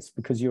space,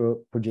 because you're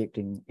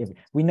projecting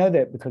we know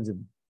that because of,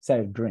 say,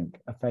 a drink,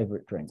 a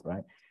favorite drink,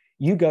 right?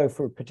 You go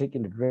for a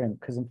particular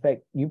drink because, in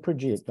fact, you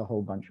project a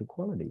whole bunch of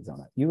qualities on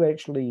it. You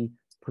actually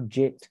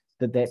project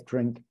that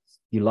drink,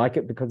 you like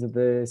it because of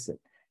this, it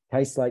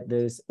tastes like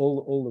this,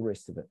 all the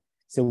rest of it.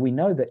 So we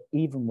know that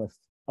even with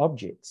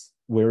objects,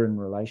 we're in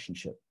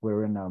relationship,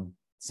 we're in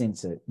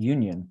sense of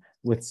union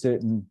with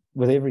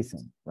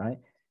everything, right?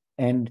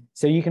 And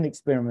so you can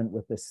experiment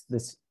with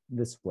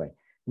this way.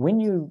 When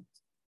you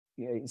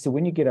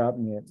get up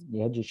and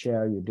you had your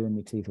shower, you're doing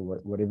your teeth, or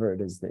whatever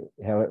it is,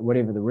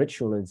 whatever the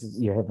ritual is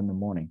you have in the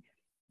morning,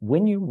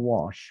 when you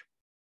wash,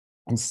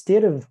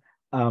 instead of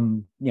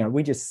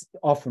we just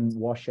often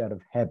wash out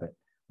of habit.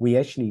 We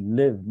actually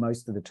live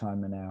most of the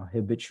time in our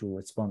habitual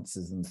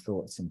responses and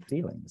thoughts and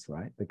feelings,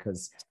 right?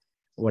 Because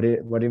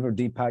whatever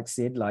Deepak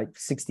said, like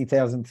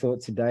 60,000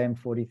 thoughts a day and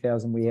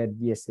 40,000 we had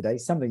yesterday,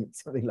 something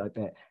like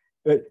that.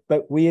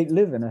 But we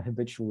live in a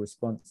habitual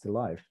response to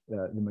life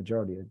the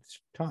majority of the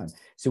time.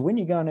 So when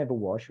you go and have a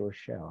wash or a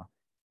shower,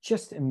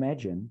 just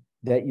imagine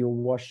that you're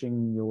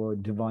washing your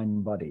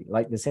divine body,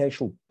 like this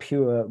actual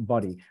pure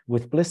body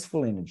with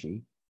blissful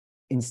energy,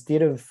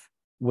 instead of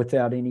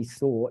without any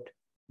thought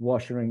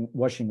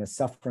washing a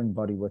suffering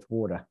body with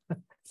water.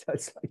 So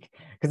it's like,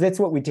 because that's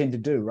what we tend to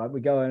do, right?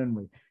 We go in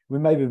and we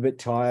may be a bit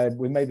tired,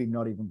 we may be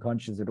not even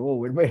conscious at all.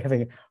 We're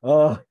having,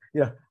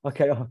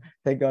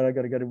 thank God I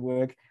got to go to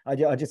work. I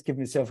just give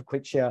myself a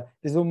quick shower.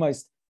 There's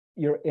almost,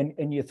 you're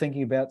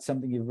thinking about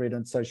something you've read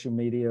on social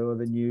media or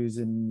the news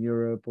in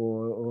Europe,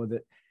 or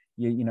that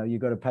you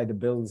got to pay the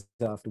bills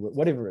afterward,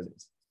 whatever it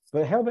is.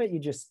 But how about you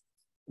just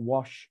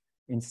wash,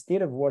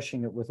 instead of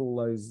washing it with all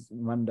those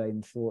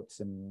mundane thoughts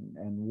and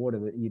water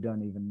that you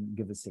don't even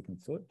give a second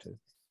thought to,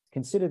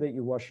 consider that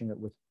you're washing it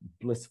with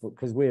blissful,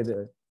 because we're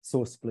the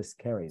Source Bliss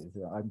carriers.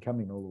 I'm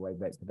coming all the way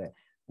back to that.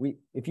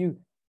 If you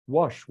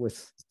wash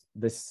with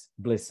this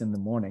bliss in the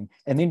morning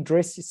and then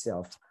dress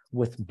yourself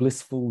with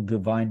blissful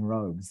divine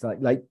robes,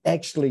 like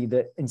actually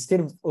that instead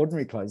of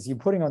ordinary clothes, you're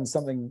putting on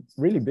something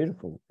really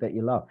beautiful that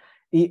you love.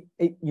 You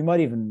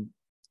might even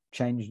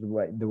change the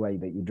way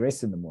that you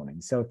dress in the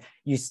morning. So if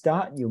you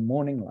start your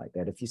morning like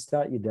that, if you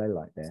start your day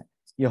like that,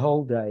 your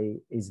whole day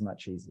is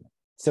much easier.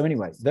 So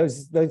anyway,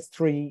 those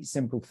three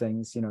simple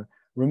things,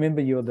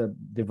 remember you're the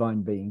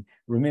divine being,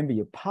 remember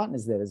your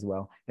partner's that as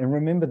well, and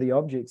remember the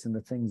objects and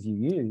the things you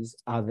use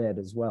are that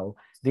as well.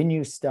 Then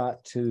you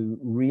start to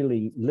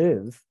really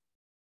live,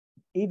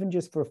 even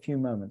just for a few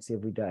moments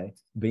every day,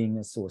 being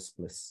a Source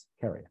Bliss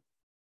carrier.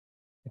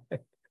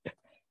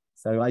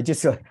 So I got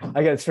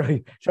to throw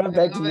it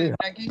back to you.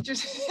 Like you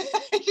just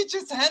you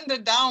just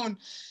handed down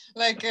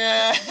like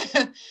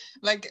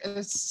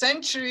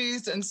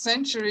centuries and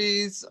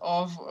centuries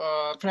of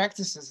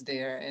practices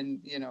there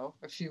in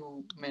a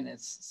few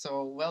minutes.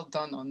 So well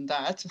done on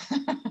that.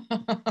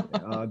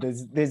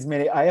 There's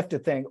many. I have to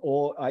thank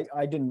all.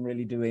 I didn't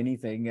really do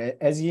anything,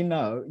 as you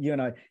know.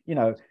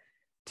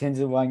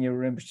 Tenzin Wangyal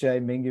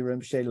Rinpoche, Mingyur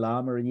Rinpoche,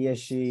 Lama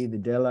Yeshe, the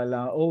Dalai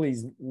Lama, all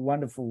these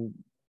wonderful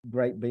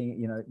great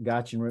being,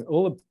 Gachin,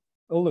 all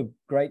the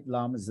great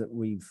lamas that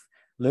we've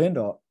learned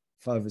of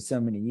for over so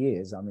many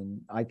years. I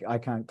mean, I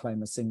can't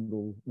claim a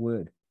single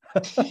word.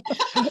 That's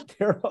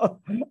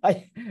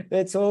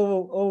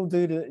all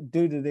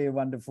due to their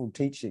wonderful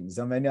teachings.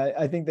 I mean,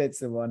 I think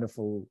that's a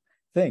wonderful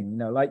thing.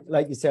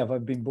 Like yourself,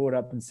 I've been brought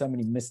up in so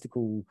many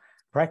mystical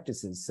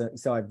practices.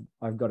 So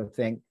I've got to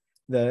thank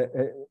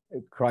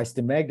Christ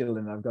and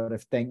Magdalene. I've got to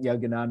thank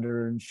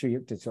Yogananda and Sri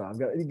Yukteswar.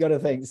 I've got to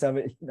thank some,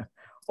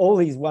 all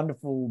these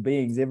wonderful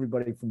beings,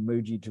 everybody from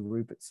Muji to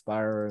Rupert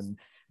Spira, and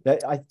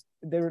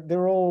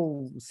they're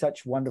all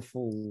such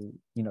wonderful,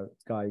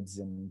 guides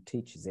and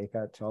teachers.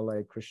 Eckhart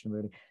Tolle,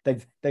 Krishnamurti.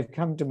 They've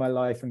come to my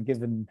life and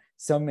given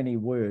so many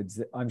words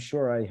that I'm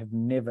sure I have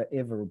never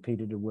ever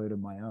repeated a word of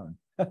my own.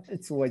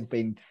 It's always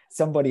been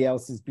somebody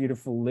else's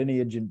beautiful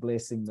lineage and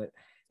blessing that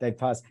they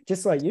pass.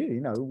 Just like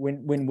you,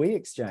 when we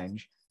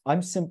exchange,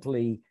 I'm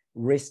simply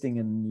resting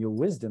in your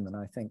wisdom, and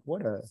I think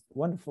what a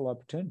wonderful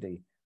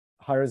opportunity.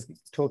 Hira's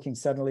talking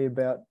suddenly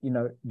about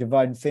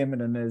divine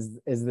feminine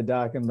as the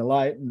dark and the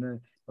light, and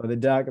or the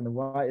dark and the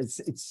white.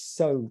 It's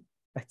so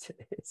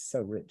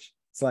rich.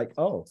 It's like,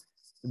 oh,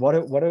 what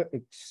a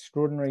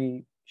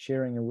extraordinary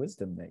sharing of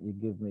wisdom that you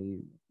give me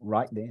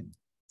right then.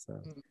 So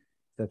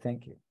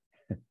thank you.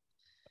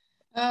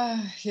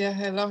 Yeah,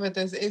 I love it.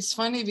 It's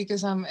funny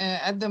because I'm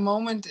at the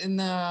moment in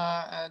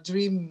a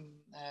dream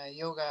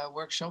yoga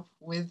workshop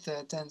with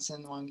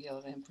Tenzin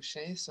Wangyal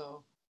Rinpoche.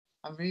 So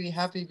I'm really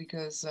happy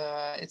because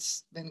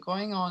it's been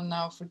going on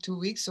now for 2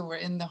 weeks. So we're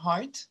in the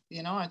heart.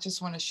 I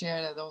just want to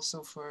share that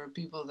also for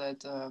people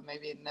that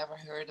maybe never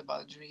heard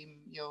about dream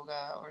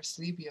yoga or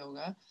sleep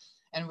yoga.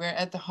 And we're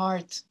at the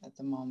heart at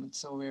the moment.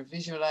 So we're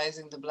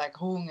visualizing the black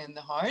hole in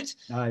the heart.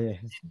 Ah, yeah.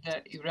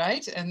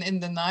 Right. And in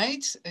the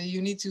night, you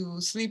need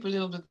to sleep a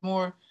little bit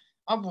more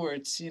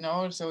upwards,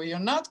 so you're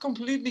not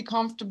completely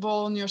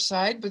comfortable on your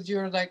side, but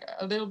you're like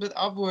a little bit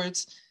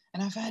upwards.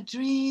 And I've had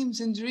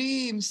dreams and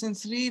dreams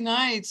since 3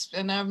 nights.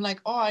 And I'm like,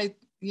 oh,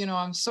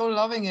 I'm so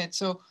loving it.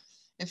 So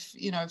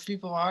if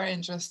people are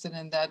interested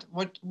in that,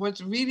 what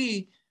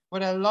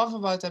I love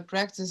about that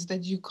practice is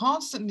that you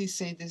constantly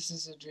say, this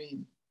is a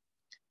dream.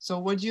 So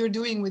what you're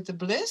doing with the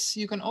bliss,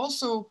 you can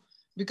also,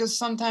 because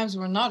sometimes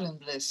we're not in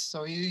bliss.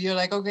 So you're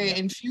like, okay, yeah.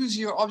 Infuse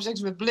your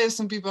objects with bliss.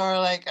 And people are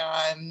like,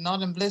 I'm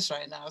not in bliss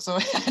right now. So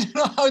I don't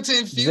know how to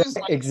infuse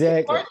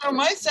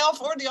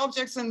myself or the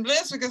objects in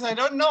bliss because I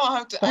don't know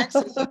how to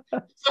access it.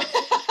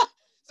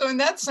 So in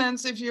that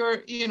sense, if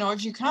you're,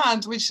 if you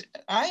can't, which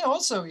I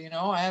also,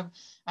 I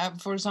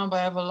have, for example,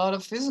 I have a lot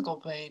of physical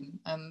pain.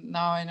 And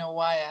now I know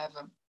why. I have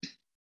a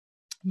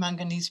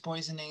manganese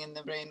poisoning in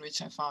the brain, which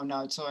I found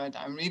out. So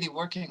I'm really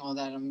working on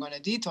that. I'm going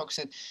to detox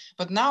it.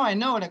 But now I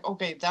know, like,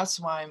 okay, that's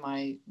why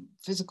my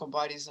physical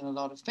body is in a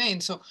lot of pain.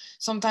 So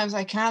sometimes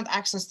I can't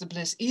access the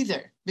bliss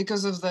either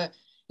because of the,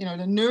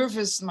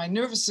 my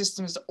nervous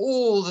system is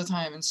all the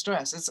time in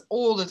stress. It's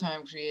all the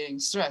time creating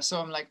stress.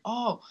 So I'm like,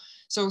 oh,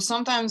 so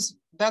sometimes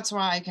that's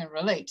why I can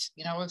relate,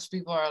 if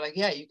people are like,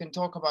 yeah, you can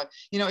talk about,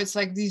 it's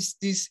like these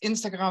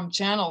Instagram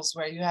channels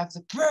where you have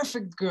the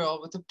perfect girl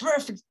with the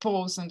perfect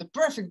pose and the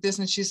perfect this,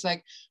 and she's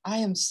like, I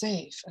am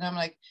safe. And I'm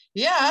like,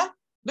 yeah,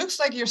 looks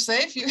like you're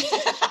safe. You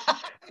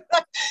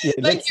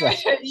like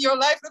your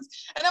life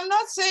looks, and I'm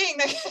not saying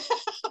that,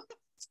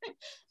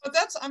 but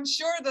I'm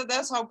sure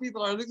that's how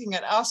people are looking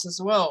at us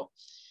as well.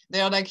 They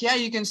are like, yeah,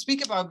 you can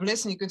speak about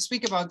bliss and you can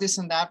speak about this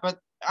and that, but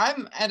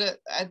I'm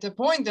at the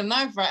point in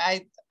life where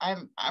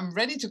I'm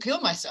ready to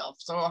kill myself.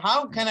 So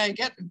how can I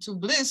get into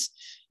bliss?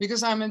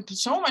 Because I'm in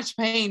so much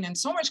pain and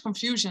so much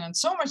confusion and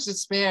so much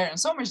despair and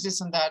so much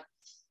this and that.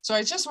 So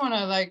I just want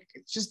to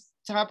just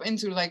tap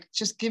into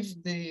just give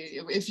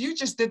if you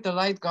just did the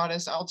light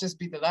goddess, I'll just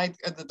be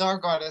the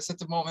dark goddess at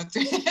the moment.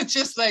 It's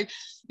just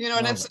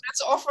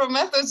let's offer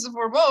methods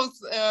for both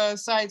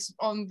sides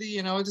on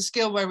the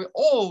scale where we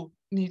all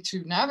need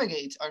to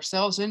navigate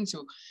ourselves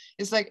into.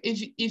 It's like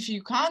if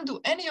you can't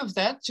do any of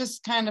that,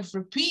 just kind of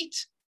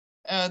repeat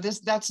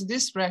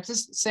this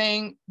practice,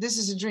 saying this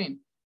is a dream.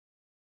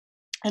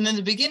 And in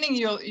the beginning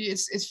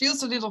it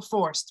feels a little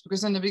forced,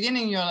 because in the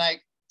beginning you're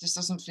like, this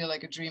doesn't feel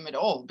like a dream at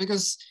all,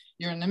 because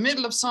you're in the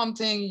middle of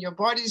something, your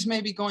body's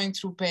maybe going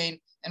through pain.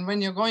 And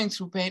when you're going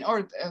through pain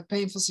or a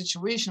painful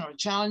situation or a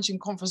challenging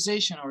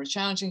conversation or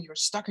you're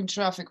stuck in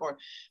traffic, or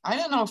I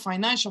don't know,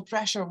 financial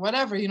pressure,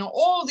 whatever,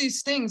 all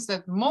these things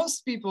that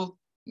most people,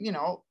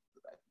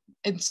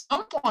 at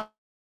some point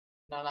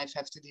in our life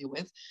have to deal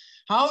with.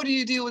 How do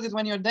you deal with it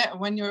when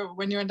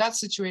you're in that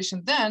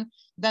situation?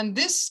 Then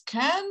this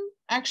can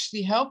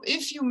actually help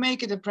if you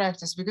make it a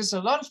practice, because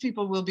a lot of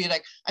people will be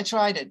like, I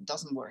tried it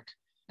doesn't work.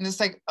 And it's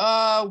like,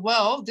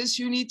 well, this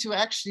you need to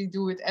actually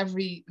do it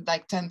every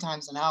 10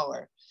 times an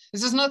hour.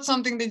 This is not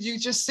something that you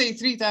just say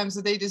 3 times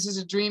a day, this is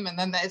a dream, and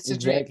then it's a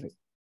dream.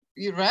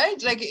 You're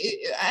right?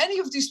 Any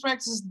of these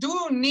practices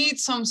do need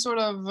some sort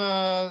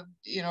of,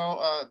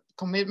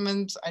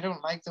 commitment. I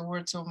don't like the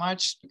word so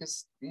much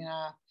because,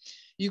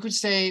 you could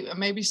say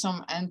maybe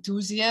some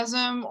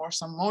enthusiasm or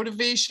some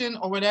motivation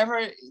or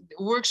whatever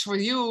works for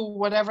you,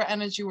 whatever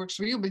energy works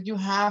for you, but you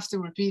have to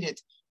repeat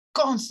it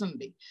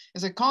constantly.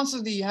 It's like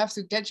constantly you have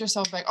to get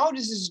yourself back, oh,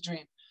 this is a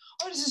dream.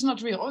 Oh, this is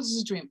not real. Oh, this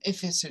is a dream.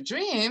 If it's a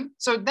dream,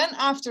 so then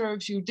after a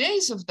few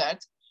days of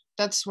that,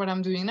 that's what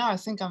I'm doing now. I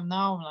think I'm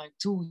now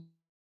 2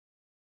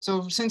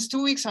 So since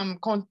 2 weeks, I'm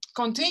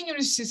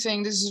continuously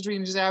saying this is a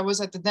dream. I was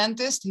at the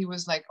dentist. He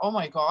was like, "Oh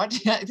my God,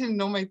 I didn't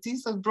know my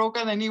teeth was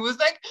broken." And he was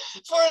like,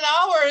 for an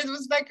hour, it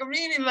was like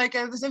really like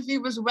as if he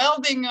was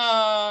welding,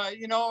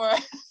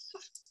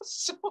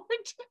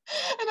 sword.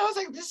 And I was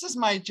like, this is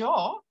my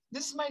jaw,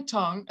 this is my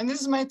tongue, and this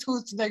is my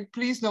tooth. Like,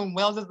 please don't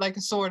weld it like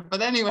a sword.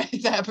 But anyway,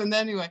 it happened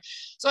anyway.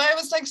 So I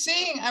was like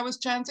I was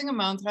chanting a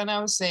mantra, and I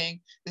was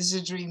saying, this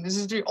is a dream, this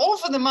is a dream, all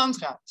for the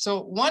mantra.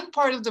 So one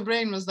part of the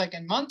brain was like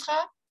in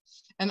mantra,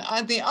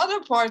 and the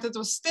other part that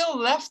was still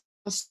left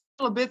was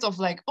still a bit of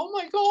like, oh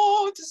my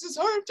God, this is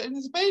hurt and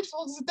it's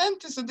painful, it's a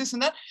dentist and this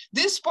and that.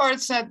 This part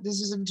said,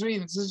 this is a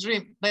dream, this is a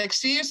dream. Like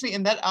seriously,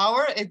 in that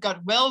hour, it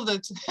got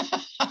welded to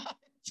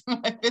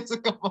my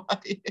physical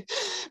body.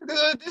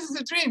 This is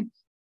a dream.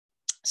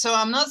 So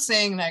I'm not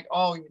saying like,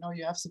 oh,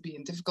 you have to be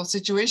in difficult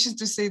situations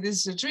to say this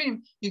is a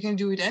dream. You can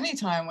do it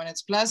anytime when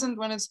it's pleasant,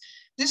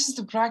 this is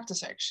the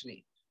practice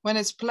actually. When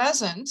it's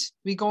pleasant,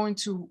 we go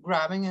into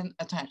grabbing and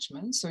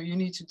attachment. So you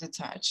need to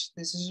detach.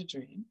 This is a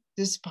dream.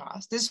 This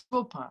pass. This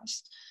will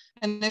pass.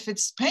 And if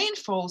it's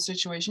painful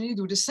situation, you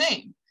do the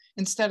same.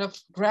 Instead of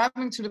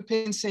grabbing to the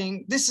pain,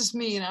 saying, this is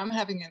me and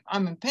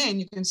I'm in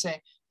pain, you can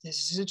say,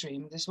 this is a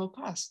dream. This will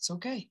pass. It's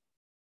okay.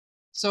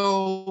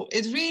 So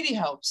it really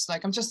helps.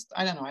 Like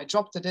I don't know, I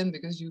dropped it in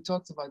because you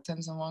talked about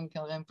Tenzin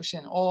Wangyal Rinpoche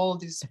and all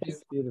these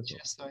beautiful.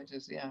 So I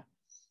just, yeah.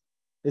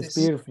 It's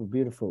beautiful,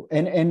 beautiful.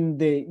 And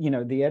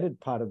the added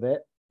part of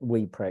that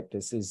we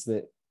practice is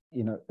that,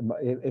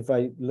 if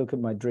I look at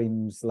my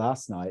dreams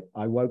last night,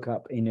 I woke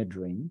up in a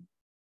dream.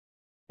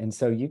 And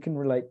so you can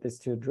relate this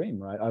to a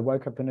dream, right? I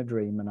woke up in a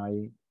dream and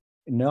I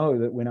know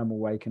that when I'm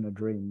awake in a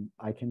dream,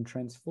 I can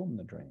transform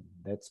the dream.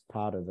 That's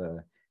part of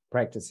the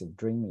practice of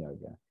dream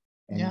yoga.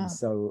 And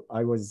so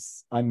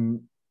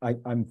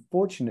I'm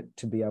fortunate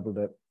to be able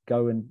to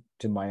go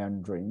into my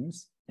own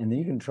dreams. And then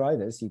you can try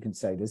this. You can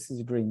say, this is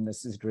a dream,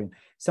 this is a dream.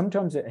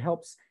 Sometimes it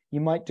helps. You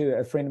might do,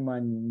 a friend of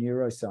mine,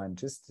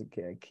 neuroscientist,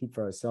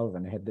 Kiefer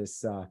O'Sullivan, had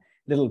this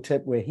little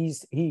tip where he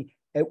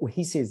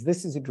says,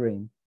 this is a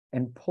dream,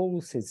 and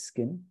pulls his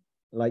skin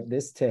like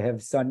this to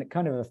have some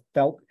kind of a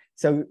felt.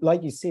 So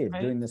like you said,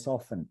 doing this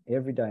often,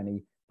 every day, and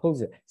he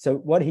pulls it. So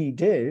what he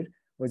did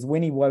was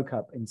when he woke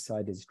up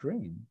inside his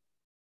dream,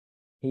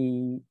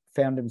 he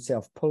found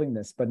himself pulling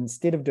this, but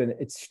instead of doing it,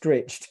 it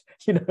stretched,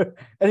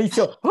 and he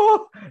thought,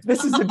 oh,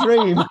 this is a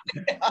dream.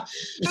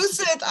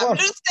 Lucid, I'm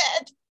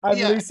lucid. I'm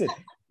lucid.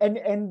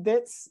 And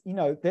that's,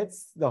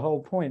 that's the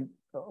whole point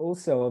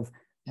also of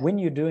when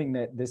you're doing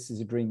that, this is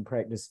a dream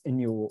practice in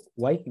your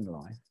waking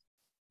life,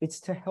 it's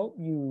to help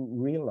you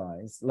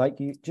realize, like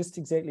you, just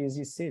exactly as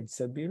you said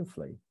so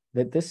beautifully,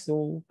 that this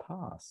will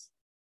pass.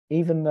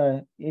 Even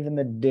the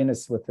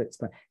dentist with its,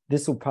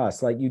 this will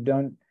pass. Like you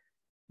don't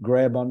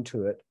grab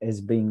onto it as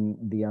being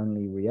the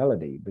only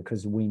reality,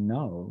 because we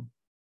know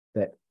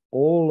that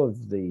all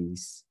of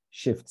these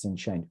shifts and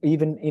change,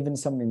 even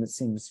something that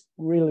seems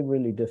really,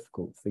 really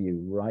difficult for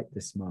you right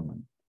this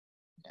moment,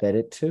 that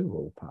it too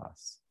will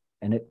pass,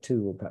 and it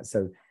too will pass.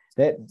 So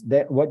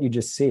that what you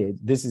just said,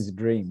 this is a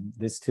dream,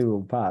 this too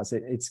will pass.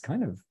 It's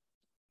kind of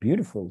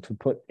beautiful to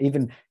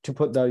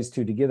put those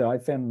two together. I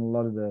found a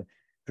lot of the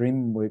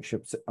dream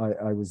workshops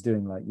I was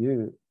doing, like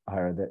you,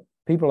 Hira, that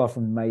people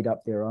often made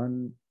up their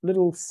own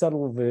little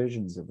subtle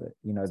versions of it.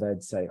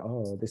 They'd say,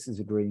 oh, this is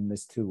a dream,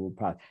 this too will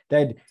pass.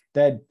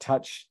 They'd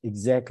touch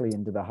exactly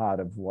into the heart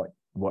of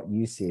what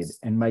you said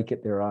and make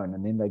it their own.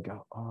 And then they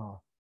go,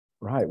 oh,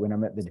 right, when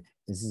I'm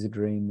this is a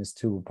dream, this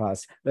too will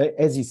pass.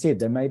 As you said,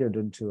 they made it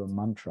into a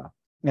mantra.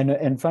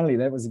 And funnily,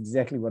 that was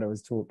exactly what I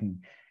was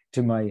talking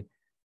to my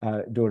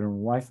daughter and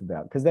wife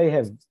about, because they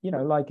have,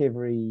 like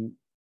every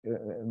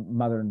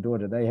mother and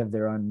daughter, they have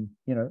their own,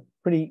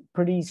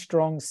 pretty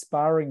strong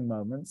sparring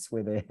moments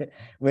where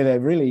they're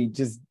really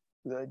just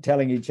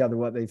telling each other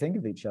what they think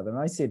of each other. And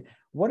I said,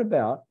 what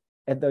about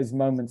at those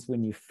moments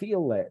when you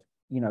feel that,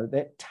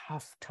 that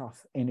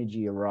tough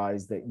energy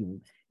arise that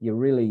you're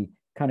really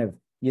kind of,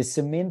 you're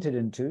cemented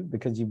into,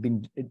 because you've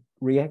been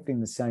reacting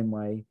the same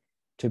way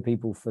to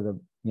people for the,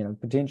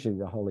 potentially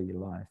the whole of your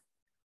life.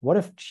 What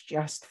if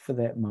just for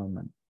that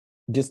moment,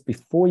 just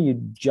before you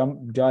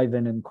dive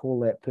in and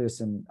call that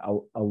person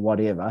a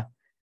whatever,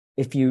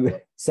 if you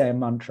say a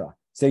mantra.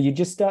 So you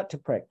just start to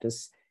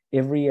practice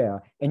every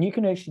hour. And you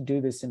can actually do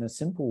this in a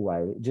simple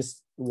way,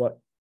 just what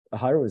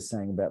Hira was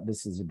saying about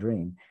this is a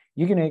dream.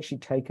 You can actually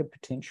take a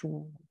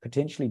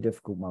potentially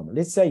difficult moment.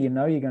 Let's say you're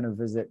going to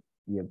visit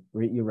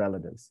your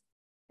relatives,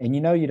 and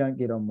you don't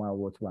get on well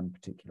with one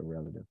particular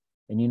relative.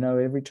 And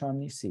every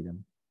time you see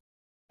them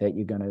that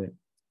you're going to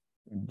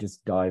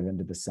just dive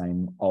into the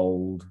same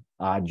old,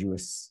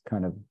 arduous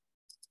kind of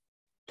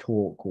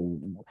talk or,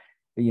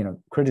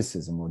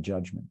 criticism or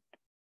judgment.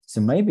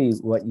 So maybe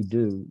what you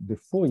do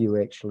before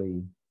you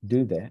actually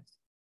do that,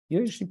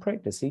 you actually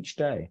practice each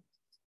day,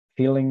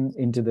 feeling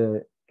into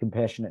the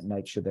compassionate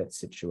nature of that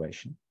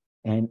situation,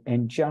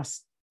 and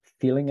just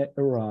feeling it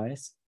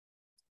arise,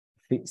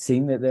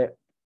 seeing that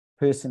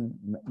person,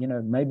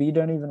 maybe you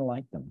don't even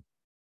like them,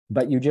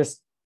 but you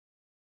just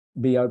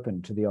be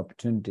open to the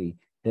opportunity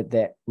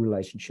that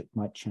relationship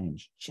might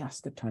change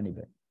just a tiny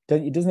bit.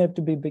 It doesn't have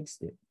to be a big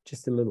step,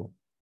 just a little.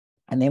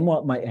 And then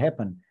what might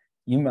happen,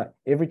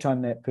 every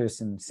time that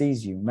person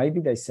sees you, maybe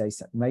they say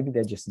something, maybe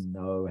they just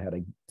know how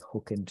to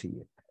hook into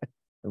you,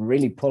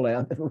 really pull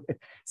out.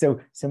 So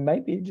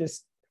maybe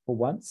just for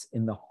once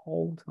in the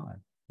whole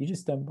time, you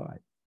just don't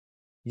bite.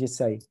 You just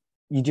say,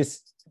 you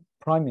just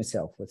prime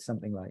yourself with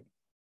something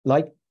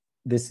like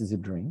this is a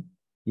dream.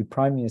 You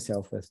prime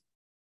yourself with,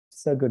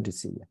 so good to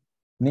see you.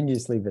 And then you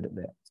just leave it at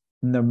that.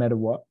 No matter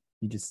what,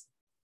 you just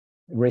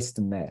rest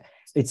in that.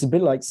 It's a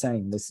bit like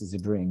saying this is a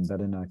dream, but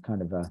in a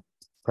kind of a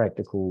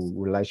practical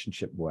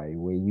relationship way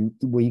where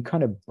you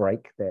kind of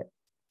break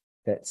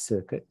that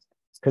circuit.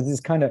 Because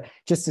there's kind of,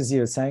 just as you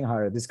were saying,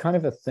 Hira, there's kind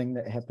of a thing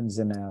that happens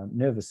in our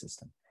nervous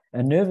system.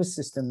 Our nervous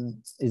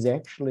system is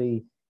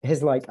actually,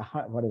 has like,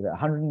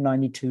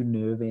 192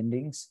 nerve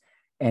endings.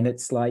 And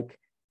it's like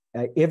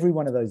every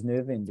one of those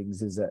nerve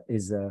endings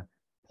is a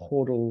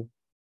portal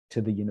to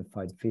the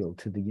unified field,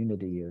 to the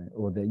unity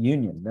or the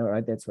union,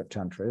 right? That's what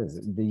Tantra is,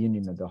 the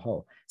union of the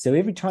whole. So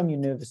every time your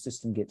nervous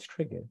system gets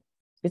triggered,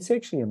 it's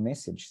actually a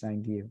message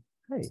saying to you,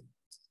 hey,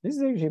 this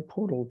is actually a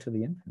portal to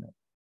the infinite.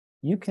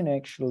 You can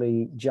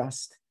actually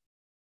just,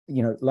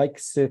 like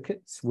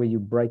circuits where you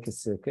break a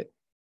circuit,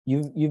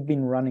 you've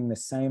been running the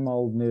same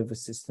old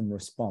nervous system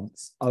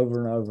response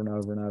over and over and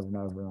over and over and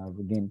over and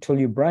over again, till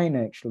your brain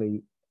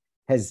actually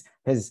has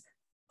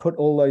put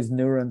all those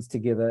neurons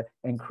together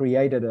and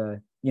created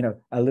a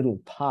little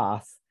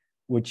path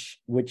which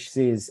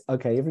says,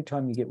 okay, every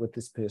time you get with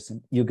this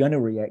person, you're going to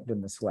react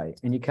in this way,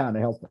 and you can't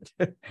help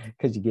it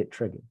because you get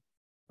triggered.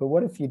 But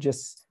what if you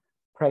just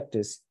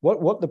practice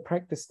what the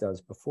practice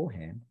does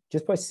beforehand,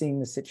 just by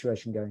seeing the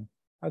situation, going,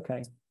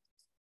 okay,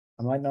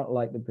 I might not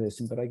like the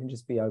person, but I can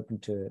just be open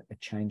to a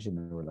change in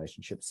the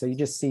relationship. So you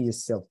just see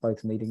yourself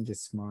both meeting,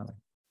 just smiling.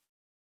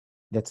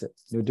 That's it.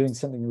 You're doing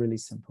something really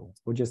simple.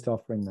 We're just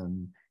offering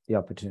them the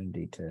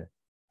opportunity to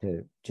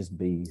just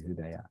be who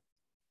they are.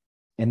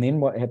 And then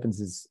what happens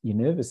is your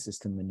nervous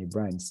system and your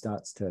brain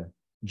starts to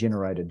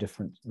generate a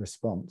different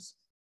response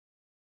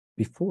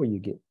before you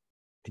get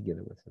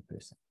together with the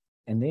person.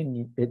 And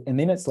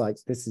then it's like,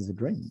 this is a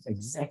dream.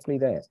 Exactly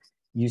that.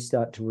 You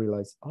start to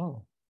realize,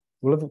 oh,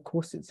 well, of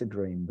course it's a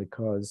dream,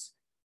 because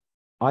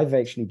I've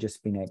actually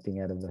just been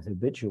acting out of a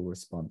habitual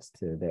response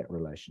to that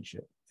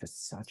relationship for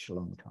such a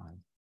long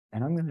time.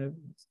 And I'm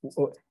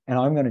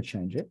going to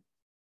change it.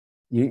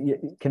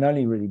 It can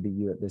only really be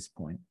you at this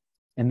point.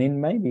 And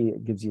then maybe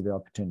it gives you the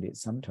opportunity at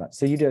some time.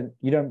 So you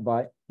don't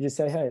bite. You just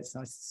say, hey, it's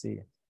nice to see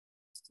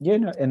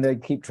you. And they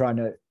keep trying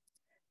to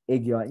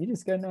egg you out. You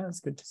just go, no, it's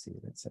good to see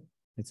you. That's it.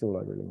 That's all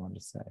I really want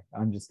to say.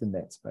 I'm just in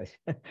that space.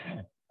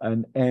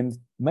 and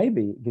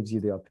maybe it gives you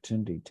the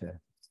opportunity to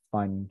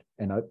find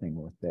an opening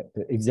with that,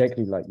 but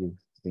exactly like you've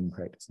been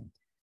practicing.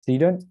 So you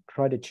don't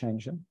try to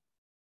change them,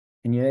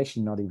 and you're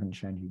actually not even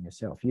changing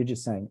yourself. You're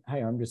just saying, hey,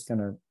 I'm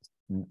going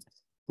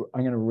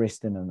to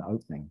rest in an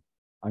opening.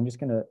 I'm just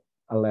going to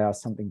allow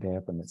something to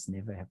happen that's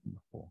never happened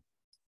before.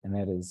 And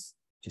that is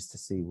just to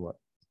see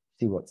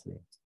what's there.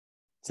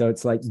 So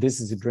it's like, this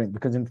is a dream,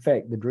 because in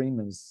fact, the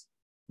dream is,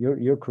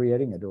 you're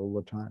creating it all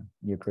the time.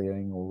 You're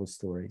creating all the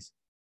stories.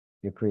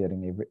 You're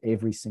creating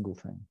every single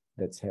thing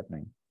that's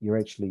happening. You're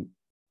actually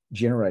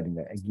generating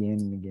that again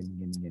and again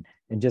and again and again.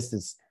 And just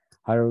as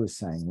Hira was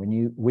saying,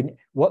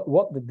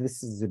 what the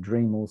this is a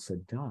dream also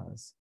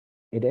does,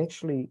 it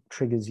actually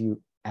triggers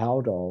you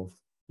out of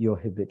your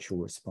habitual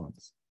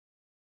response.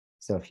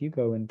 So if you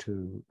go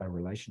into a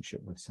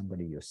relationship with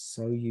somebody, you're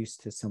so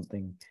used to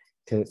something,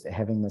 to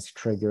having this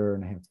trigger,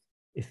 and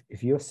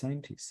if you're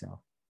saying to yourself,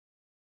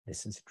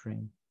 this is a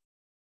dream,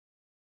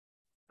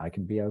 I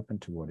can be open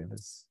to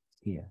whatever's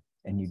here,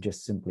 and you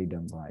just simply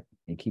don't bite,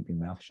 you keep your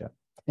mouth shut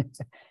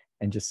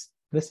and just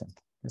listen.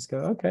 Just go,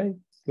 okay,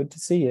 good to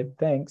see you,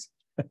 thanks.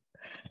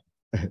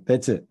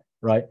 That's it,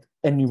 right?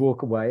 And you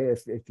walk away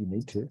if you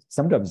need to.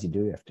 Sometimes you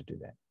do have to do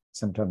that.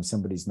 Sometimes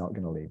somebody's not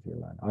going to leave you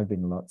alone. I've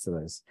been in lots of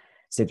those.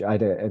 I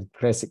had a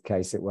classic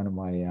case at one of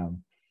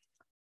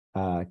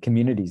my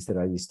communities that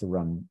I used to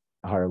run,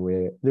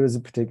 where there was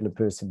a particular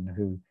person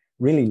who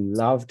really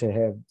loved to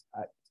have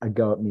a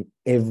go at me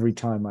every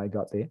time I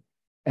got there.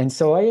 And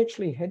so I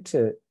actually had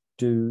to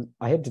do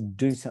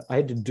exactly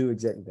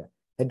that.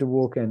 I had to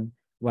walk in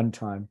one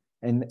time,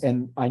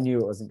 and I knew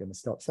it wasn't going to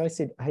stop. So I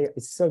said, hey,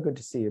 it's so good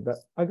to see you, but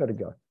I got to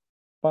go.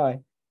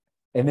 Bye.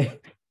 And then,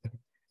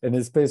 and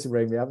this person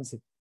rang me up and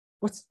said,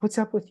 what's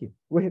up with you?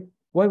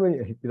 Why were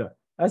you,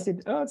 I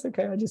said, oh, it's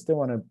okay. I just don't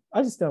want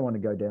to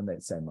go down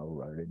that same old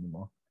road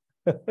anymore.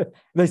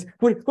 They said,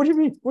 what do you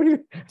mean? What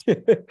do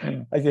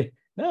you I said,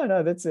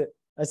 no, that's it.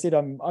 I said,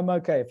 I'm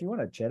okay. If you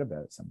want to chat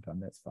about it sometime,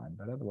 that's fine.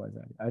 But otherwise,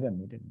 I don't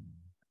need it anymore.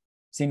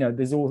 See,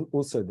 there's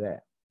also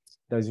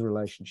those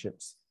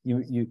relationships.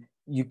 You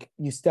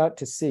start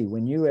to see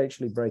when you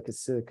actually break a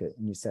circuit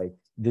and you say,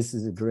 this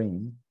is a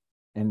dream,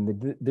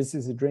 and this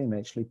is a dream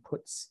actually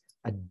puts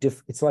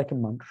it's like a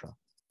mantra.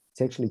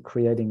 It's actually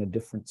creating a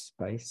different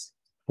space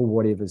for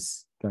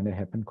whatever's going to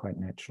happen quite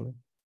naturally.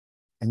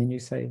 And then you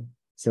say,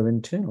 so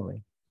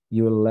internally,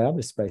 you allow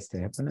the space to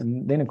happen.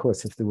 And then, of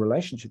course, if the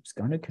relationship's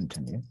going to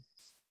continue,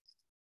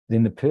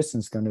 then the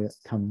person's going to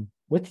come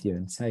with you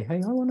and say,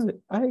 hey,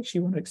 I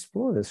actually want to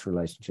explore this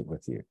relationship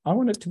with you. I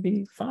want it to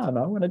be fun.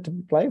 I want it to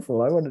be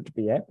playful. I want it to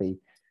be happy.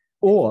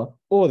 Or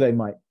they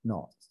might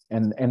not.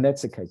 And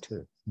that's okay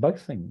too.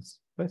 Both things.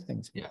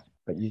 Yeah.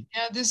 But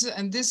this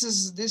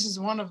is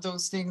one of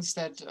those things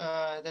that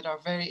that are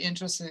very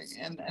interesting,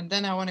 and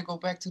then I want to go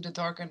back to the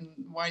dark and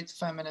white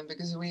feminine,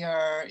 because we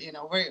are,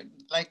 we're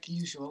like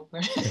usual.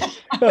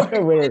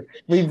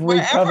 we've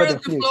wherever covered a the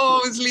few.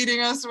 flow is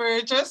leading us,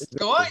 we're just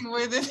going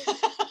with it.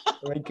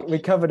 We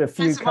covered a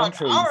few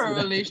countries. Our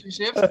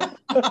relationship,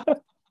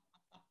 because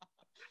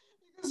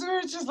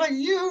we're just like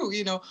you.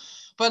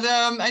 But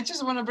I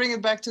just want to bring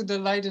it back to the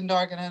light and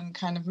dark, and then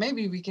kind of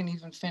maybe we can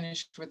even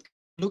finish with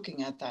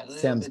looking at that a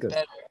little bit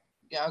better.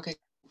 Yeah, okay.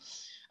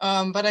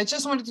 But I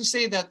just wanted to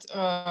say that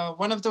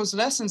one of those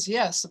lessons,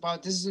 yes,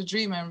 about this is a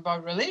dream and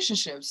about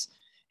relationships,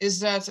 is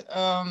that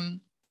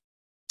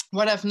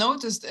what I've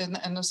noticed,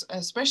 and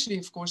especially,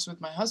 of course, with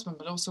my husband,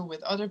 but also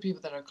with other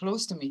people that are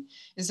close to me,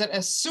 is that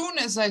as soon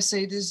as I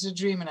say this is a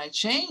dream and I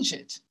change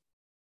it,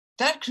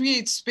 that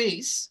creates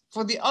space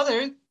for the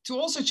other to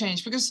also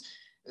change. Because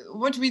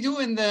what we do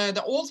in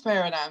the old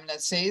paradigm,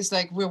 let's say, is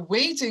like we're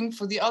waiting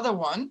for the other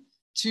one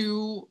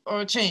to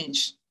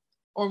change,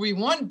 or we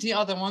want the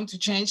other one to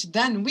change,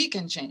 then we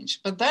can change.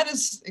 But that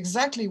is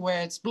exactly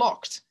where it's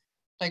blocked.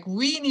 Like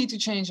we need to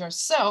change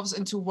ourselves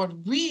into what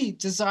we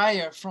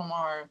desire from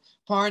our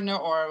partner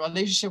or a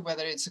relationship,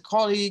 whether it's a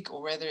colleague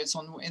or whether it's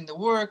in the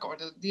work or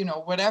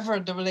whatever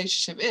the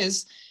relationship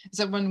is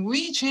that when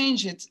we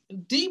change it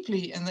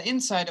deeply in the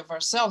inside of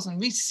ourselves and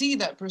we see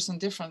that person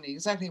differently,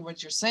 exactly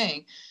what you're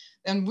saying,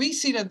 and we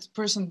see that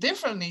person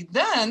differently,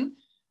 then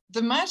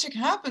the magic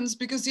happens,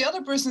 because the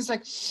other person is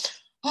like,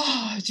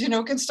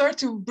 can start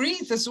to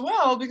breathe as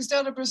well, because the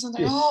other person is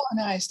like, oh,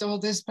 nice, all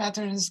this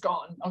pattern is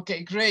gone.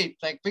 Okay, great.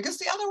 Like, because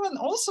the other one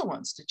also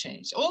wants to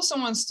change, also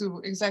wants to,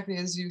 exactly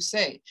as you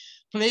say,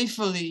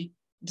 playfully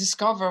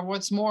discover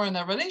what's more in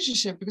a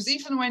relationship. Because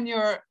even when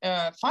you're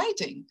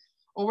fighting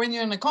or when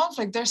you're in a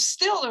conflict, there's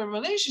still a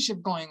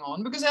relationship going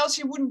on, because else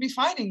you wouldn't be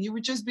fighting. You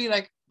would just be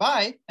like,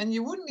 bye, and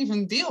you wouldn't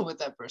even deal with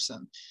that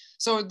person.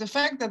 So the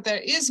fact that there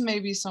is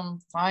maybe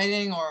some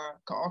fighting or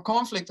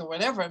conflict or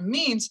whatever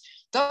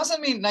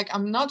doesn't mean, like,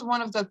 I'm not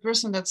one of that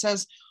person that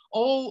says,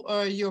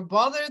 you're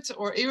bothered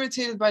or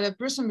irritated by that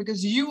person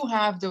because you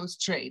have those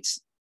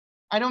traits.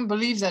 I don't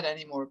believe that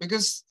anymore,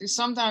 because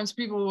sometimes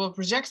people will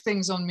project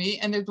things on me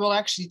and it will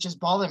actually just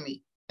bother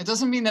me. It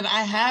doesn't mean that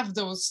I have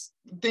those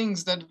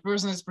things that the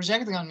person is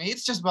projecting on me.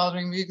 It's just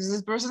bothering me because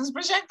this person is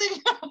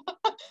projecting.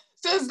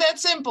 So it's that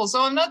simple.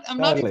 So I'm not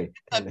even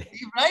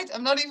right.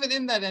 I'm not even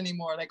in that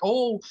anymore. Like,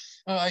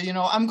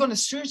 I'm going to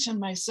search in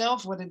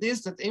myself what it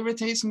is that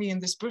irritates me in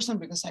this person,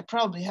 because I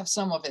probably have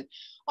some of it.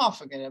 Oh,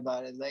 forget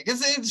about it. Like,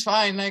 it's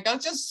fine. Like, I'll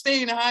just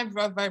stay in a high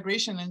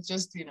vibration and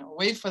just,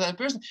 wait for that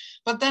person.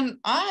 But then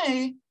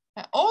I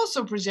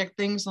also project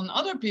things on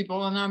other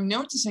people, and I'm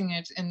noticing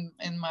it in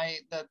my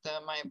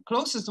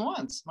closest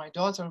ones, my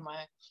daughter,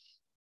 my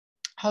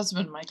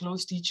husband, my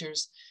close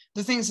teachers,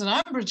 the things that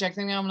I'm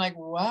projecting, I'm like,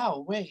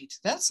 wow, wait,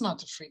 that's not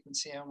the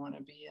frequency I want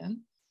to be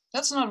in.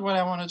 That's not what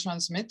I want to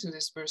transmit to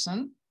this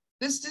person.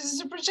 This is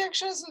a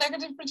projection, it's a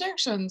negative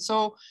projection.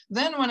 So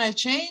then when I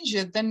change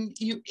it, then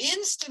you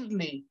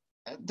instantly,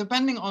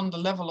 depending on the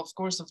level, of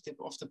course, of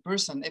the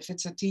person, if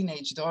it's a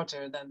teenage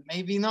daughter, then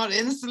maybe not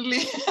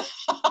instantly.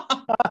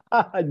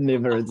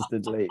 Never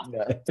instantly,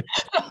 no.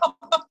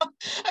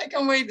 I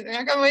can wait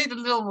a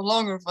little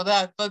longer for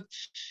that. But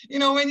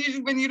when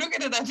you look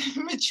at it at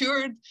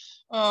matured,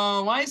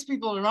 wise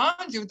people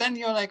around you, then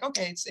you're like,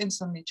 okay, it's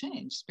instantly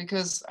changed,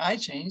 because I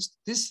changed.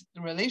 This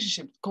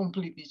relationship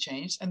completely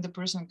changed, and the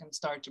person can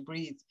start to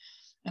breathe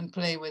and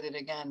play with it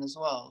again as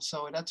well.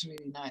 So that's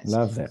really nice.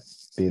 Love that.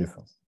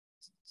 Beautiful.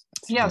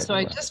 Yeah. So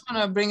I just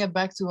want to bring it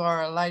back to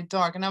our light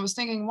dark, and I was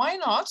thinking, why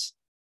not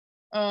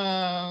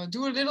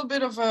do a little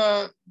bit of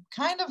a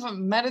kind of a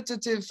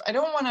meditative, I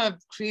don't want to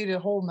create a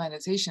whole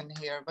meditation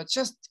here, but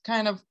just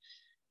kind of,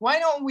 why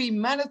don't we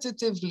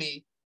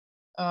meditatively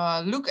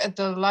look at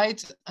the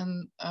light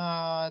and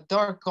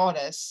dark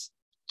goddess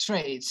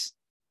traits,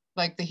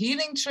 like the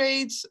healing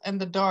traits and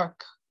the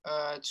dark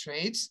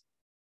traits.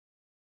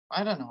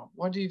 I don't know.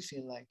 What do you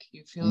feel like?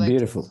 You feel like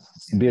beautiful.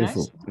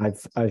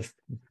 Nice? I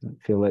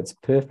feel that's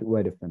a perfect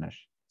way to finish.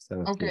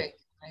 So okay.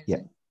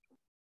 Yeah.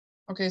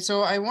 Okay,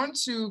 so I want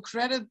to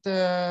credit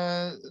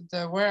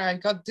the where I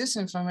got this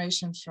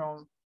information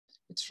from.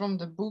 It's from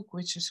the book,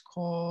 which is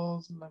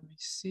called, let me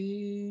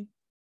see.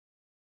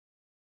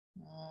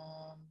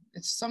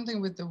 It's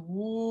something with the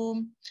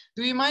womb.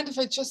 Do you mind if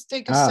I just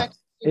take a second?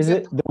 Is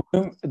it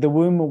the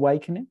womb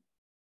awakening?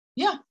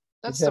 Yeah,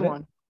 that's the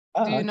one.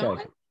 Do you know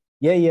it?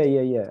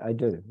 Yeah. I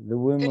do. The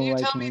womb awakening. Can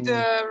you tell me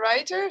the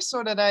writer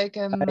so that I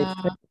can? I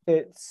think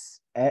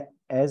it's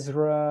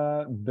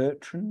Ezra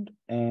Bertrand,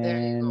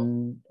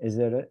 and is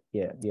that it?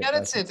 Yeah. Yeah,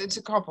 that's it. It's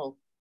a couple.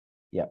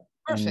 Yeah.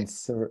 Perfect. And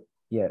so,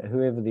 yeah,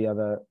 whoever the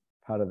other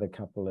part of the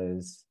couple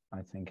is,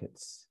 I think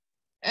it's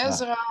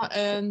Ezra,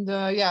 and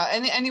yeah.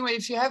 Anyway,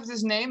 if you have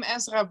this name,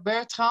 Ezra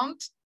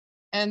Bertrand,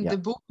 and the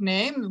book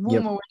name,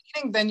 Womb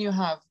Awakening, then you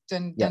have,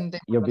 then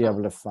you'll be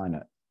able to find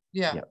it.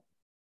 Yeah.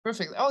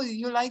 Perfect. Oh,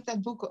 you like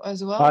that book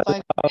as well?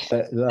 I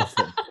love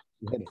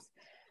it.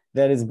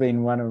 That has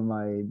been one of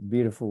my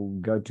beautiful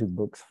go-to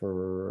books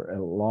for a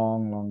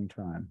long, long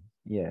time.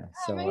 Yeah.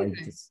 So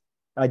amazing.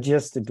 I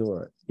just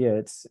adore it.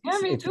 Yeah,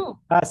 me too.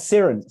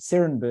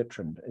 Seren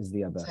Bertrand is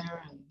the other.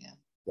 Seren, yeah.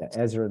 Yeah,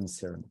 Ezra and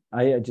Seren.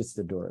 I just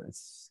adore it.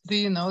 Do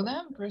you know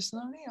them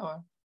personally,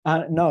 or?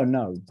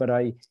 No, but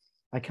I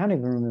can't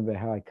even remember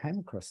how I came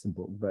across the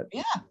book, but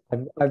yeah,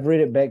 I've read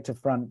it back to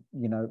front,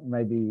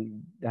 maybe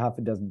half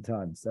a dozen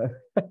times. So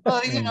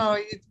well,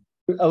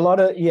 a lot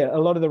of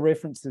the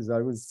references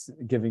I was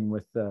giving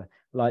with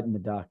Light and the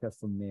Dark are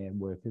from their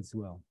work as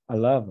well. I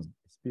love them.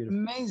 It's beautiful.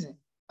 Amazing.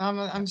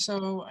 I'm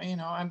so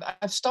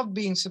I've stopped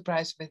being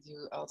surprised with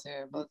you out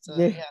there, but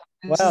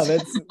wow,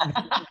 that's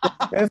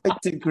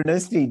perfect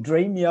synchronicity.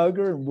 Dream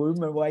yoga and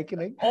womb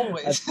awakening.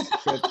 Always.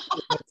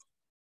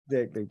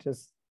 Exactly.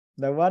 Just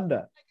no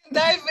wonder. I can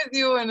dive with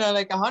you in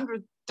like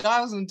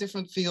 100,000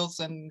 different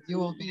fields, and you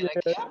will be like,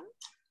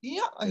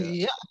 yeah.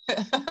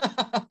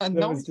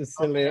 That was just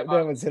hilarious.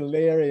 That was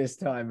hilarious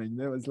timing.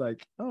 That was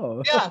like,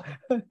 of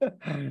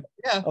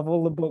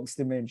all the books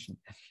to mention.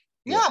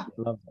 Yeah.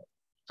 Love that.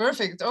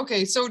 Perfect.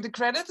 Okay, so the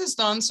credit is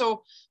done.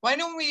 So why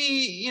don't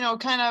we,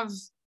 kind of,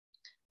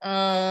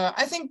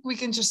 I think we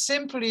can just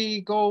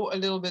simply go a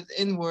little bit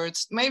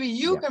inwards. Maybe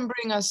you can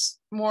bring us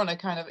more like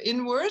kind of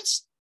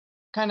inwards,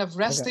 kind of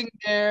resting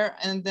there,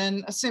 and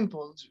then a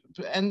simple,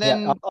 and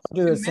then I'll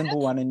do a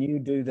simple one, and you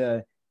do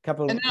the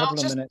couple of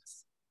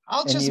minutes.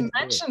 I'll just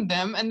mention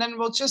them, and then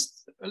we'll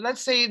just,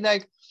 let's say,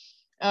 like,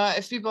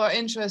 if people are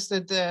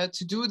interested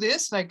to do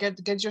this, like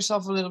get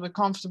yourself a little bit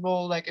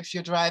comfortable, like if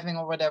you're driving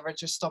or whatever,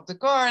 just stop the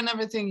car and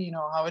everything, you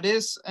know how it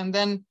is. And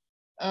then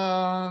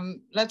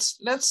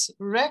let's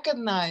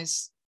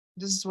recognize,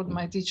 this is what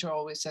my teacher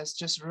always says,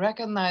 just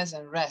recognize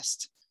and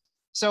rest.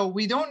 So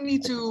we don't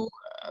need to,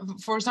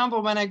 for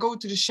example, when I go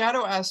to the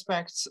shadow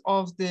aspects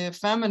of the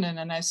feminine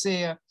and I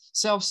say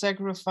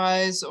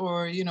self-sacrifice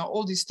or,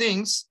 all these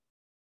things,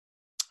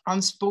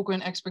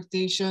 unspoken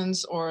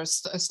expectations or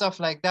stuff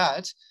like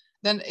that,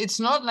 then it's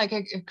not like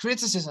a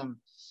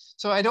criticism.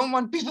 So I don't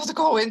want people to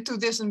go into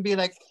this and be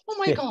like, oh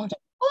my God,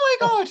 oh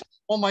my God,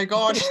 oh my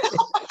God.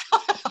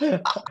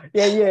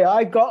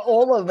 I got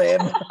all of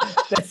them.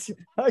 That's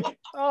like,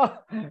 oh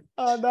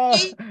no,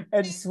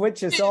 and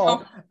switch us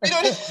off.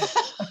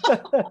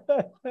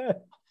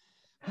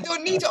 You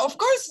don't need to, of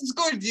course it's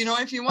good,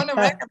 if you want to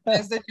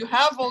recognize that you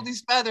have all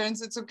these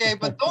patterns, it's okay,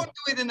 but don't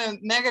do it in a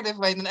negative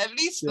way, then at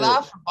least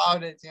laugh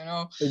about it,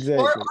 Exactly.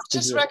 Or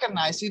just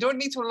recognize. You don't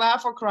need to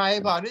laugh or cry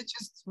about it,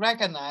 just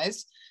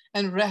recognize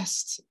and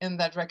rest in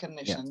that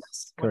recognition.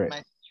 That's what my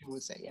teacher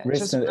would say.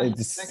 Rest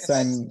it's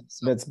same.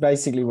 So. That's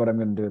basically what I'm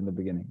going to do in the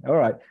beginning. All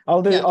right,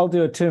 I'll do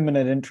a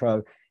 2-minute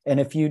intro, and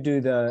if you do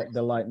the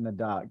light and the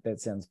dark,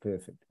 that sounds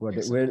perfect.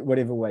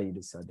 Whatever way you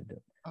decide to do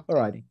it. Okay. All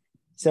righty.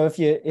 So if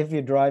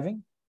you're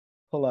driving,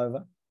 pull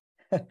over.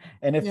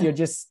 And if you're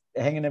just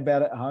hanging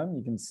about at home,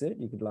 you can sit,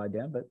 you could lie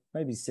down, but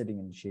maybe sitting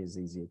in the chair is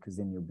easier because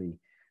then you'll be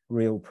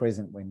real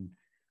present when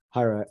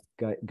Hira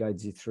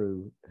guides you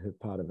through her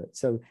part of it.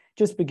 So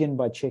just begin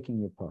by checking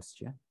your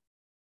posture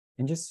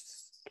and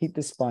just keep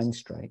the spine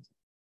straight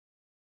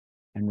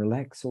and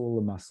relax all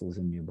the muscles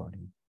in your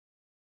body.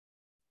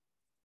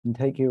 And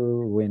take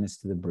your awareness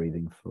to the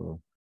breathing for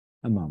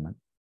a moment.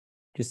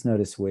 Just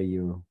notice where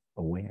you're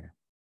aware.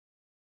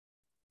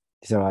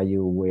 So are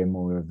you aware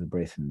more of the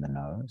breath in the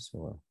nose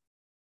or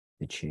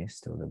the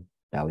chest or the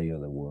belly or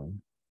the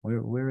womb?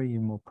 Where are you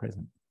more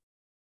present?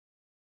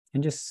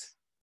 And just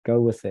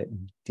go with that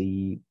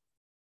deep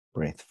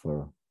breath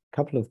for a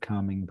couple of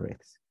calming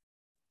breaths.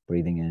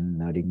 Breathing in,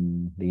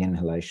 noting the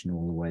inhalation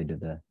all the way to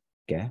the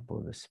gap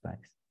or the space.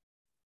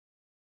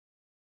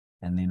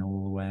 And then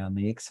all the way on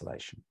the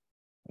exhalation,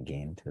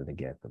 again to the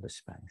gap or the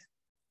space.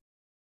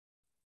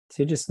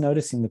 So just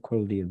noticing the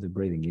quality of the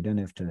breathing. You don't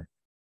have to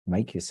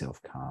make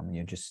yourself calm.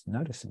 You're just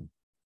noticing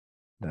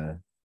the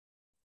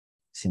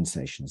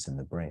sensations in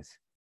the breath.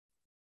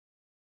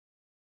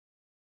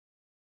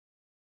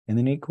 And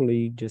then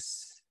equally,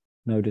 just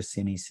notice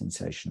any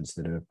sensations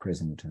that are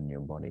present in your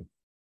body.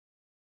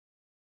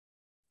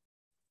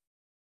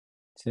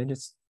 So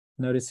just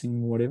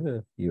noticing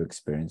whatever you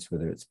experience,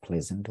 whether it's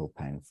pleasant or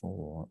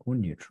painful or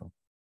neutral.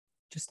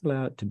 Just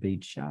allow it to be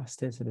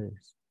just as it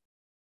is.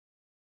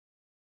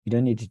 You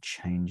don't need to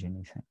change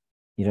anything.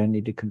 You don't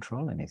need to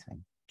control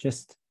anything.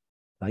 Just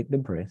like the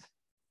breath,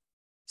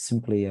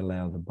 simply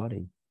allow the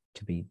body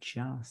to be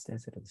just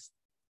as it is.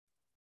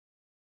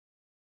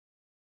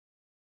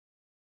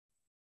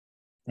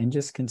 And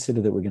just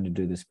consider that we're going to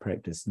do this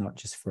practice not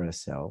just for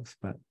ourselves,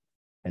 but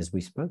as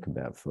we spoke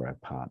about, for our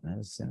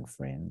partners and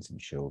friends and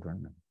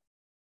children and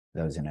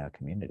those in our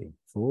community,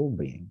 for all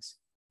beings,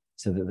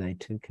 so that they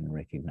too can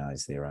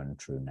recognize their own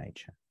true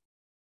nature.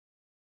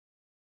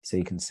 So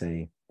you can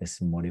say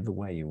this in whatever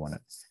way you want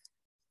it.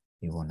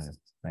 You want to,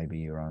 maybe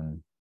your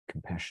own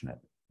compassionate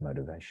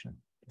motivation,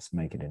 Just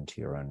make it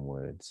into your own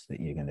words that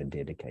you're going to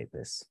dedicate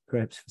this,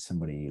 perhaps for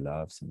somebody you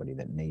love, somebody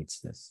that needs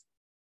this,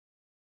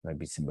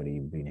 maybe somebody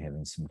you've been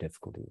having some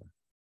difficulty with.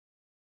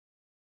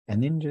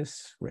 And then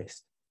just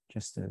rest,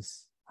 just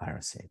as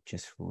Hira said,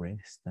 just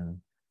rest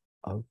and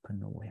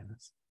open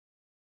awareness.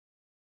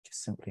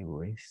 Just simply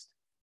rest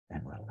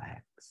and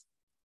relax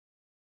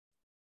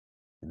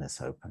in this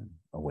open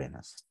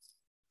awareness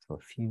for a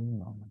few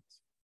moments.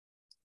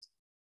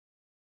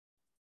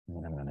 And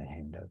then I'm going to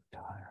hand over to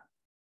Hira.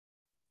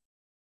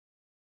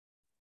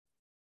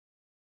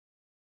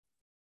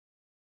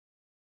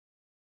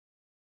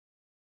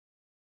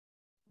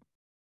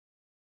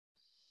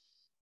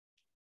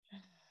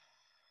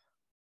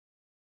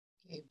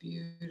 Okay,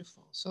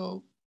 beautiful.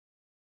 So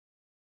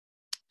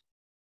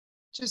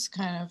just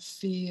kind of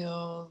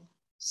feel,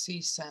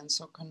 see, sense,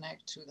 or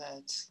connect to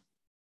that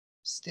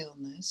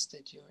stillness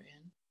that you're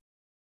in.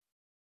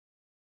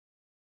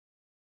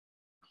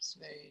 It's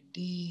very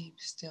deep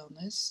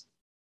stillness.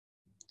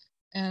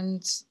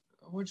 And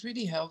what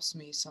really helps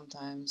me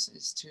sometimes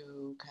is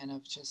to kind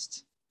of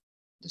just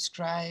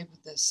describe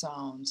the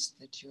sounds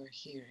that you're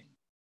hearing.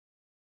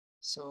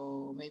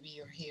 So maybe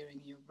you're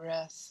hearing your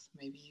breath,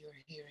 maybe you're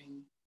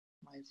hearing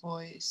my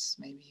voice,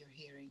 maybe you're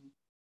hearing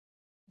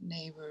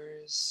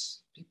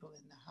neighbors, people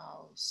in the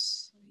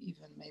house,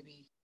 even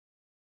maybe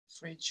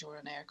fridge or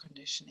an air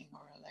conditioning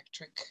or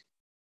electric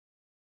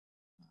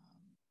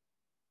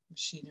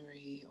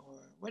machinery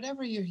or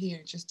whatever you're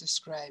hearing, just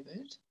describe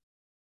it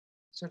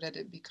so that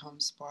it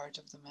becomes part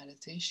of the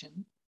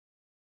meditation,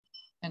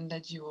 and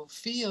that you will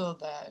feel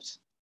that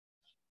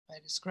by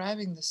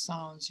describing the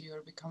sounds,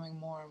 you're becoming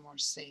more and more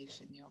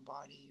safe in your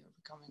body, you're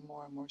becoming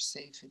more and more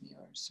safe in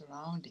your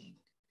surrounding,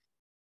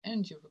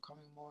 and you're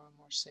becoming more and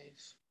more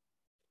safe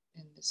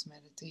in this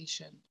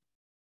meditation.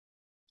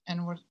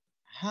 And what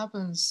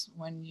happens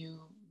when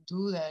you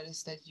do that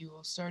is that you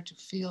will start to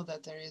feel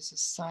that there is a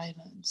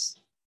silence,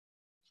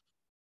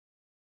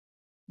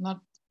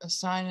 not a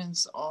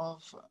silence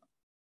of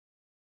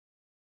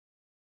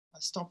a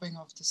stopping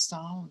of the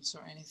sounds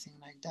or anything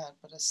like that,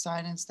 but a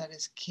silence that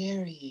is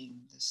carrying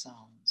the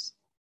sounds.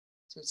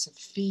 So it's a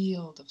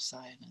field of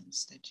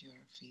silence that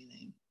you're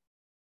feeling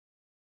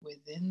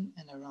within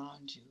and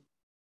around you.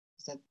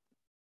 That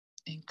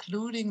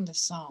including the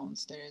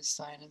sounds, there is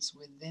silence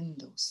within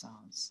those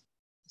sounds.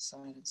 The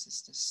silence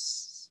is the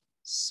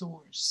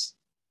source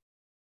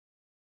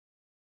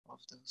of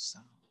those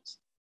sounds.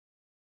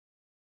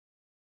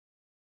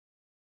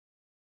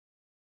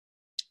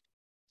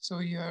 So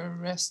you're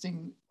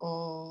resting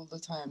all the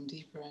time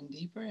deeper and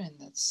deeper in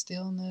that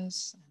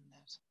stillness and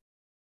that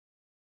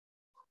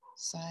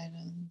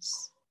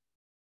silence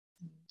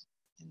and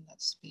in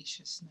that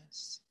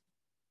spaciousness,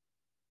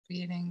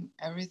 feeling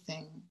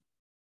everything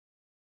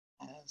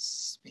as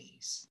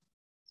space.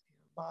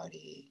 Your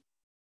body,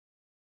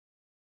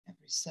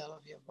 every cell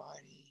of your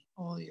body,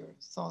 all your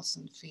thoughts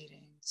and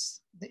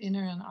feelings, the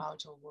inner and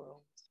outer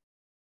world,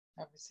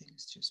 everything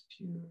is just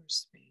pure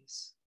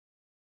space.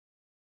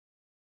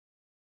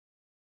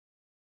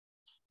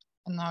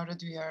 And now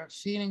that we are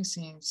feeling,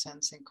 seeing,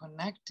 sensing,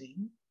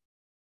 connecting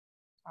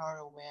our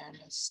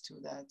awareness to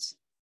that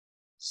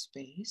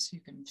space,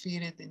 you can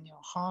feel it in your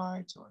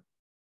heart or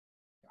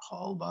your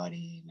whole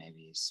body,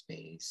 maybe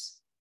space.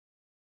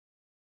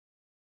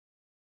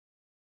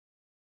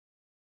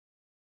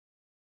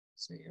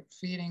 So you're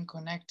feeling,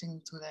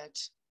 connecting to that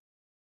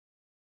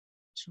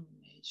true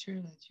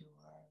nature that you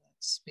are,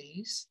 that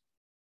space.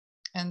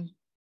 And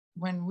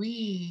when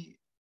we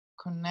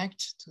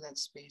connect to that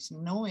space,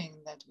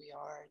 knowing that we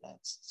are that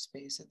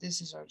space, that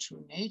this is our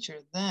true nature,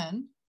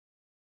 then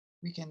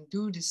we can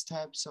do these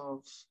types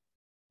of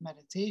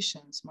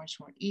meditations much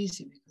more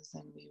easy, because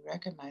then we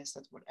recognize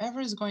that whatever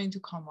is going to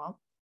come up,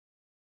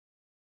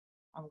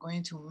 I'm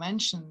going to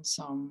mention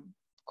some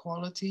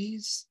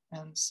qualities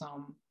and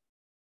some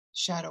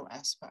shadow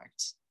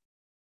aspects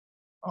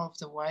of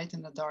the white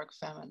and the dark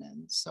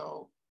feminine.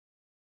 So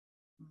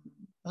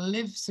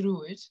live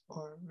through it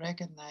or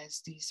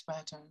recognize these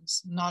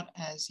patterns not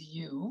as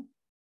you,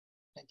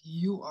 that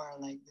you are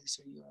like this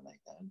or you are like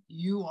that.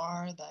 You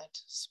are that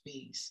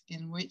space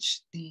in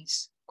which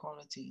these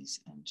qualities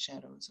and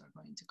shadows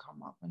are going to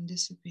come up and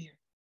disappear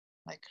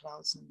like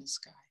clouds in the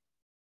sky.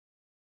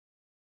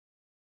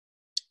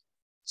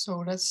 So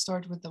let's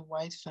start with the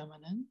white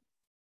feminine.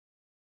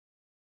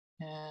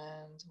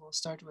 And we'll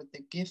start with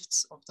the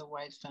gifts of the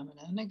white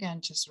feminine. And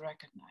again, just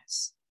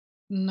recognize.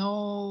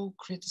 No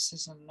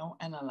criticism, no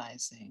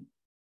analyzing,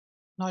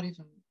 not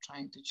even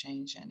trying to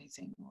change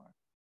anything or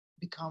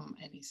become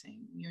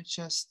anything. You're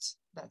just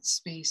that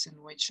space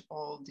in which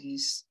all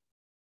these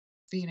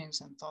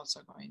feelings and thoughts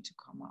are going to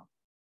come up.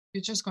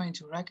 You're just going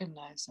to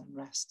recognize and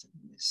rest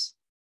in this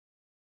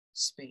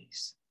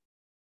space.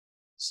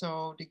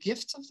 So the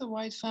gifts of the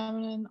white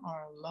feminine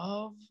are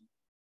love,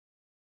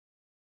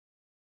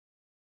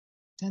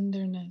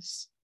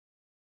 tenderness,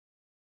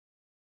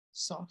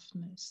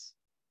 softness,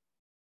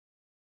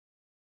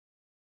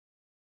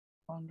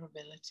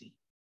 vulnerability,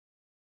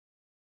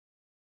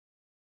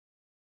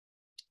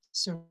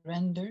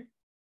 surrender,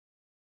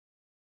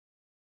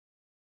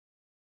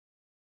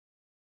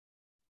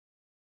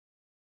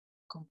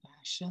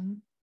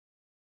 compassion,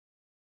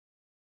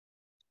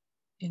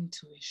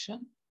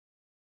 intuition,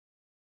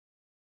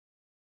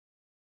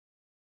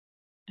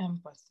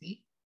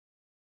 empathy,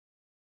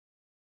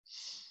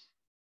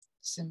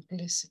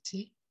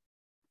 simplicity,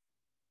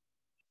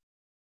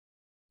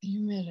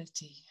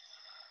 humility,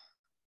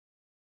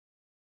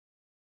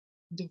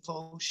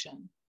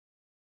 devotion,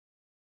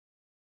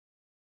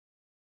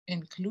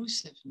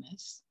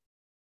 inclusiveness,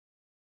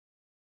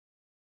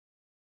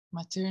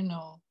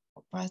 maternal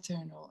or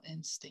paternal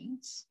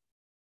instincts,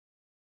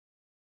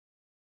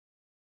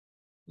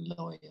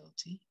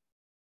 loyalty,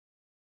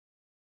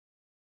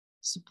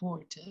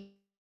 supportive,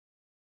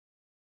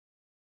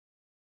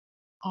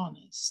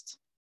 honest,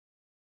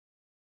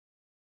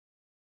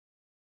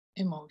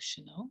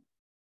 emotional,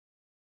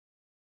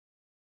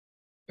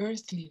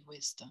 earthly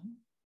wisdom,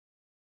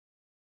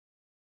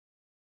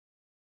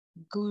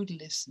 good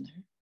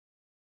listener,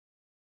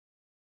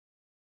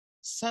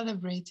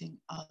 celebrating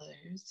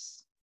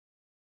others,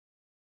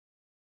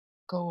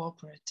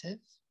 cooperative,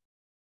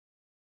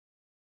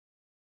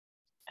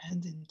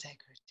 and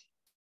integrity.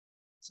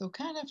 So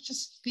kind of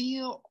just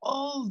feel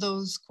all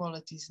those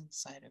qualities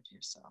inside of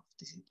yourself,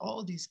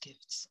 all these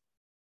gifts.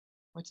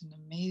 What an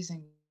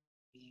amazing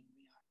being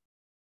we are.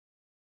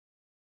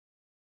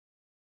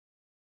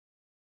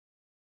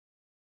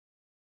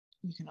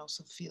 You can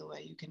also feel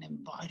where you can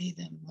embody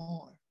them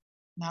more.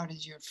 Now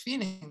that you're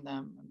feeling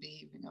them and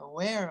being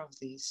aware of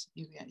these,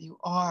 you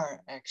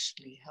are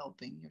actually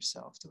helping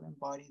yourself to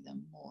embody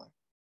them more.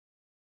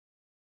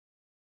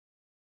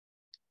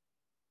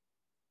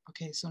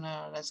 Okay, so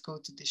now let's go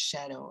to the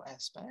shadow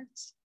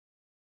aspects.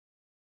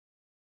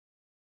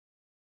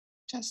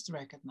 Just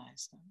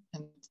recognize them.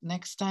 And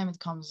next time it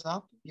comes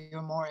up,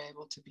 you're more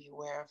able to be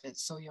aware of it,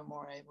 so you're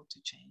more able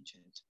to change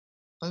it.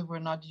 But we're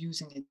not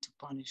using it to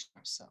punish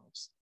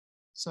ourselves.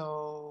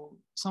 So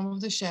some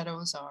of the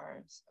shadows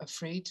are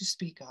afraid to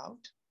speak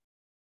out,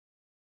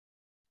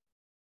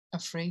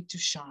 afraid to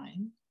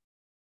shine,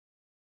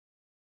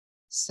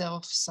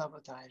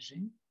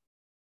 self-sabotaging,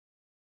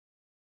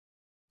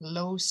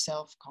 low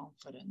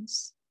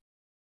self-confidence,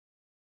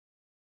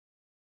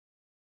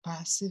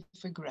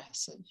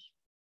 passive-aggressive,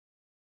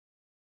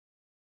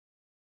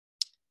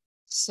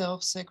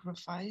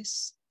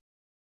 self-sacrifice,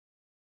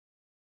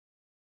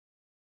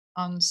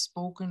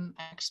 unspoken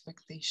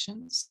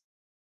expectations,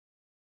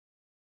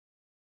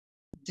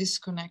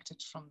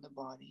 disconnected from the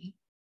body,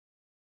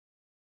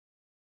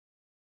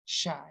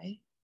 shy,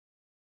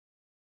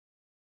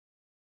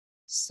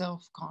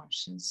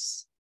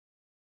 self-conscious,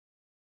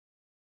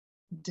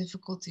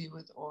 difficulty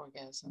with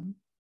orgasm,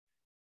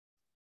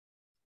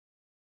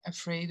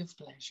 afraid of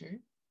pleasure,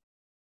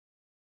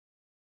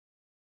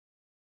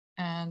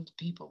 and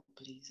people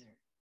pleaser.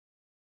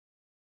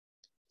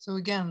 So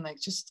again, like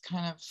just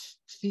kind of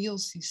feel,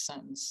 see,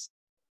 sense.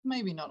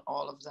 Maybe not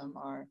all of them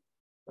are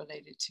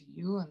related to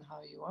you and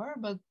how you are,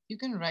 but you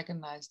can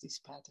recognize these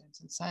patterns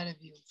inside of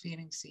you,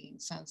 feeling, seeing,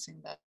 sensing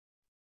that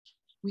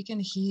we can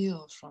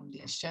heal from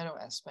these shadow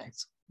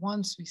aspects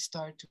once we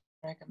start to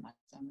recognize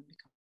them and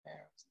become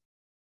aware of them.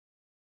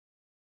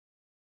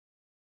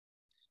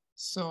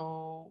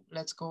 So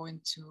let's go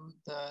into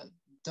the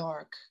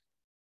dark.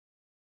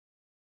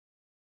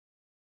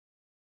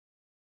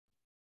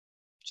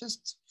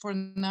 Just for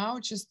now,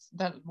 just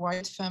that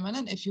white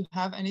feminine. If you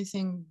have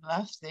anything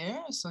left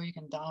there, so you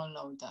can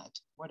download that,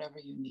 whatever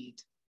you need.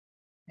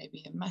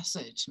 Maybe a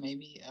message,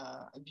 maybe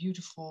a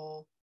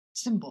beautiful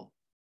symbol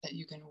that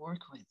you can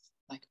work with.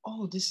 Like,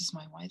 oh, this is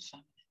my white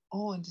feminine.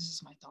 Oh, and this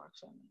is my dark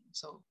feminine.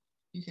 So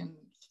you can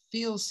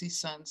feel, see,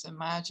 sense,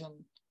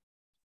 imagine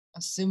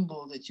a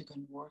symbol that you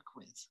can work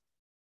with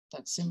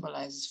that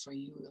symbolizes for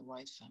you the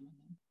white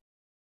feminine.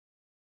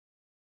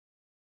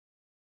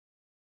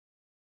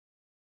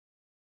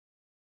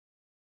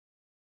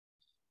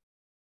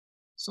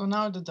 So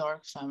now the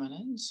dark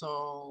feminine.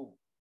 So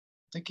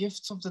the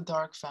gifts of the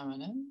dark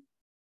feminine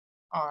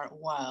are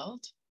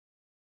wild,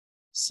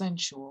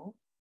 sensual,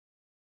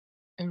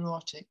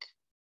 erotic,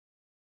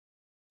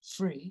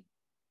 free,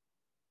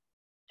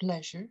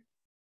 pleasure,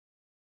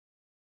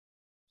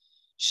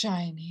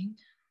 shining,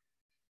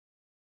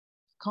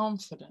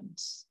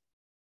 confidence,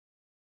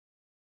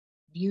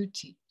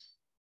 beauty,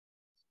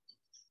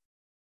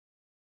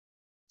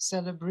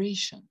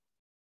 celebration,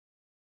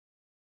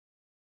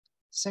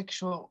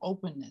 sexual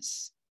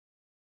openness,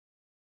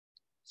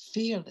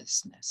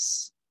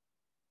 fearlessness.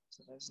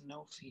 So there's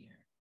no fear.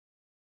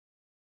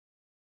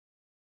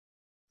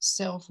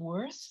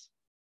 Self-worth,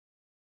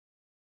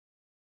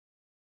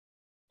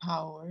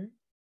 power,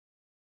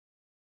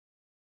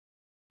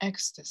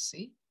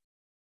 ecstasy,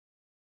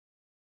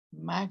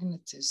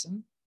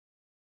 magnetism,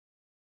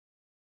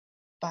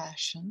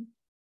 passion.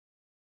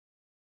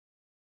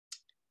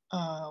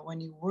 When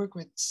you work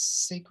with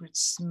sacred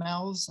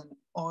smells and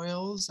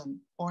oils and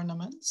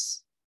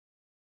ornaments,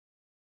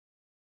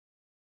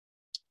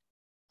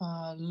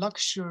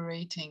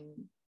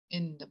 luxuriating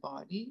in the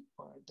body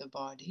or the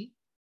body,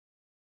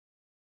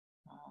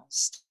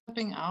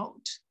 stepping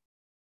out,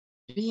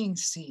 being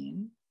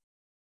seen,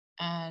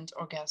 and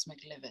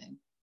orgasmic living.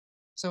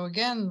 So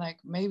again, like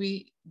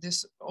maybe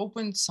this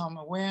opened some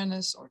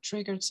awareness or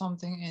triggered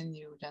something in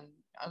you, then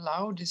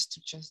allow this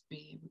to just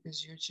be,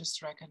 because you're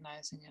just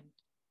recognizing and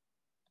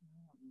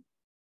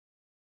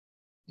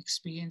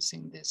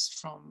experiencing this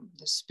from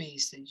the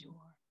space that you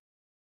are.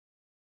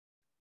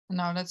 And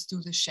now let's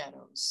do the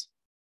shadows.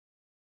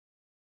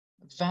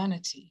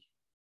 Vanity,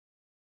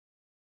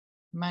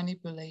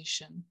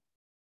 manipulation,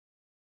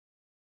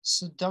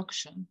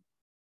 seduction,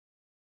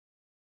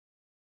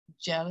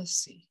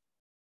 jealousy,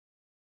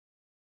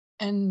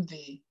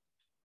 envy,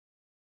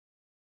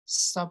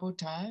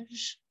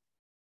 sabotage,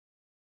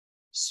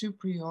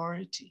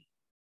 superiority,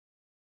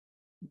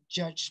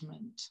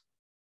 judgment,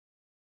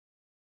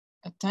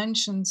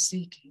 attention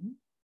seeking,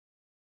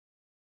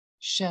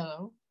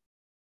 shallow,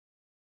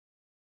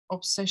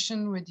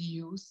 obsession with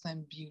youth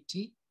and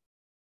beauty,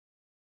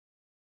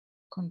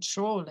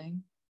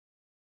 controlling,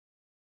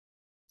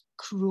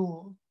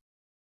 cruel,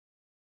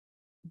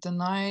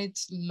 denied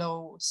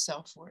low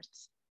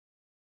self-worth,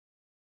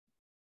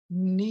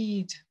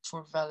 need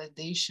for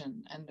validation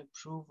and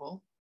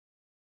approval,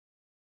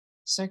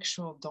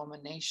 sexual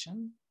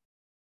domination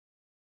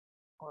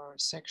or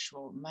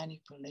sexual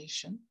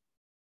manipulation,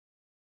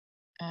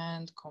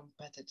 and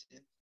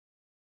competitive.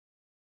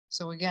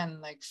 So again,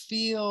 like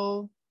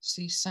feel,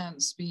 see,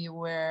 sense, be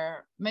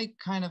aware, make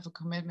kind of a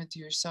commitment to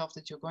yourself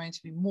that you're going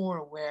to be more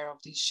aware of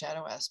these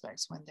shadow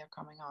aspects when they're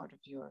coming out of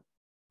your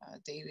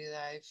daily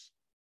life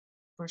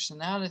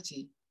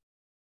personality.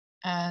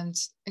 And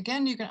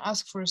again, you can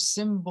ask for a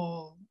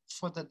symbol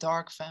for the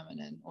dark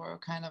feminine or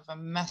kind of a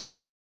method,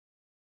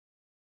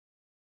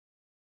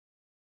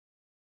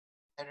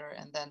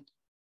 and then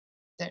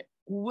there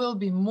will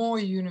be more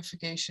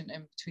unification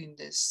in between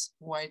this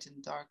white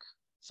and dark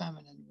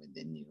feminine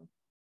within you.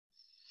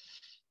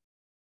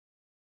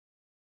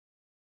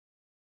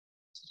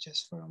 So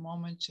just for a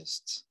moment,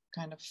 just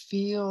kind of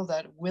feel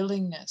that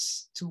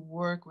willingness to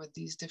work with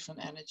these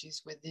different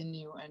energies within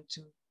you and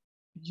to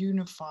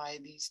unify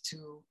these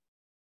two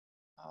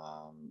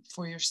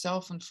for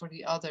yourself and for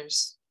the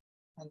others,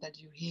 and that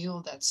you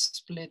heal that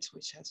split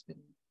which has been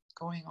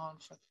going on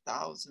for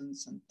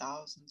thousands and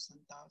thousands and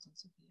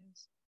thousands of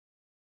years.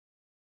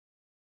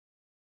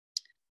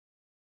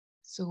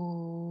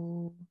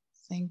 So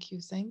thank you,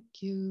 thank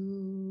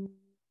you.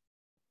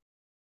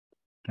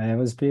 That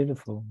was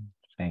beautiful.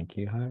 Thank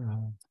you,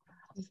 Hira.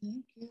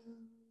 Thank you.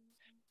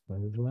 That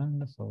was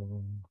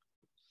wonderful.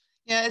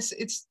 Yeah,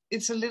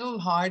 it's a little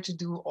hard to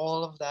do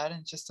all of that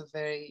in just a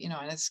very, you know,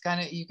 and it's kind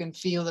of, you can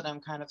feel that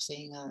I'm kind of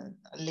saying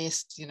a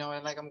list, you know,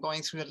 and like I'm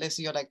going through a list.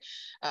 You're like,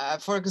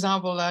 for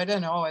example, I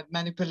don't know, at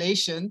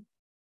manipulation,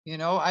 you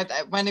know, I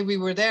when we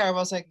were there, I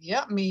was like,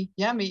 yeah, me,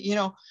 you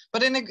know,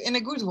 but in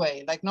a good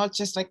way, like not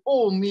just like,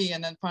 oh, me,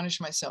 and then punish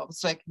myself.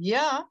 It's like,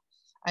 yeah,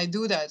 I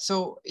do that.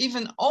 So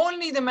even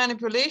only the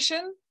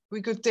manipulation,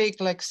 we could take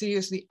like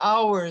seriously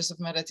hours of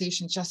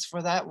meditation just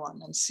for that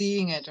one and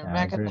seeing it and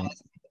recognizing it.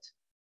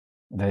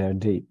 They are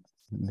deep.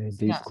 They're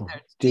deep, Yeah,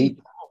 they're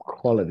deep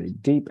quality,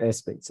 deep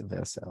aspects of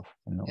ourselves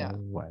in all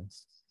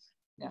ways.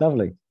 Yeah.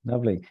 Lovely,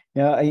 lovely.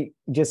 Now, I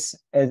just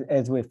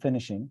as we're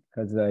finishing,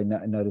 because I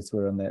noticed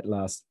we're on that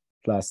last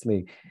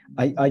leg,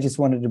 I just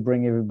wanted to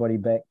bring everybody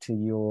back to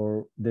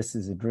your "This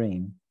is a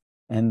Dream,"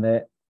 and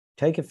that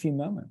take a few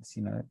moments,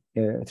 you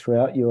know,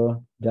 throughout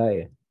your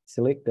day,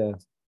 select a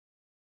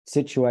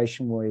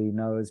situation where you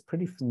know is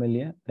pretty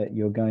familiar, that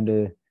you're going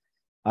to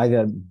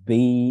either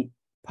be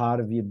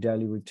part of your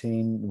daily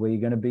routine, where you're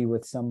going to be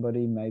with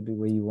somebody, maybe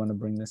where you want to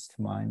bring this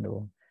to mind,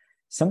 or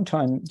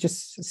sometime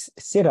just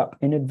set up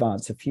in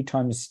advance a few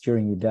times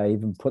during your day,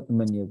 even put them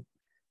in your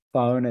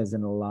phone as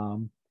an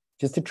alarm,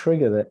 just to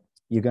trigger that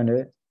you're going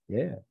to,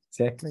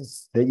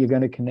 that you're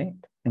going to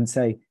connect and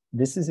say,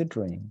 this is a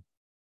dream.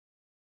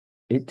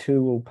 It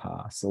too will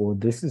pass, or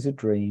this is a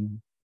dream.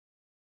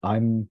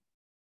 I'm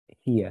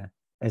here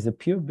as a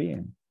pure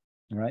being,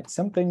 right?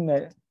 Something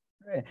that,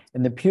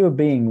 and the pure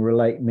being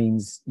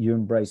means you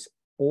embrace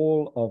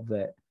all of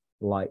that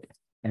light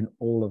and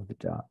all of the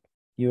dark.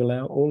 You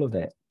allow all of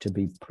that to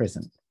be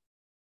present.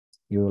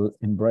 You will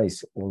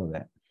embrace all of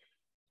that.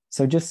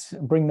 So just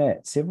bring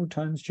that several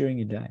times during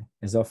your day,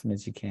 as often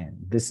as you can.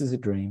 This is a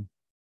dream.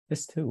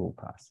 This too will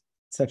pass.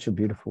 Such a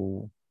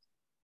beautiful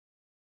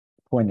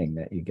pointing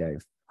that you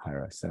gave,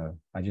 Hira. So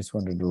I just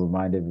wanted to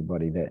remind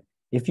everybody that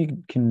if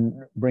you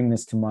can bring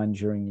this to mind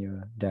during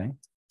your day,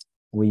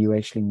 where you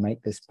actually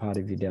make this part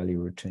of your daily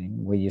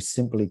routine, where you're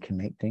simply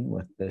connecting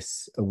with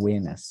this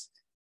awareness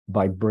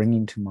by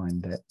bringing to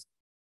mind that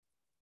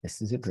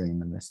this is a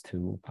dream and this too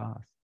will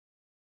pass,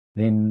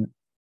 then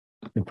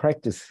the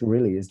practice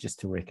really is just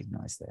to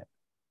recognize that.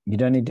 You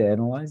don't need to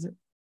analyze it.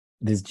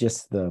 There's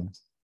just the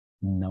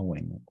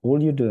knowing.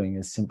 All you're doing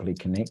is simply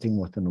connecting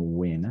with an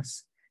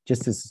awareness,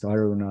 just as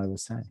Hira and I were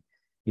saying.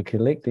 You're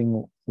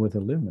connecting with a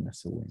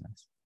luminous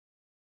awareness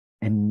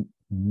and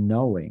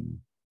knowing.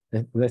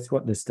 That's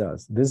what this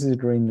does. This is a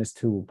dream, this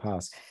too will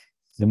pass.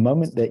 The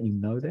moment that you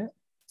know that,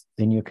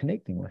 then you're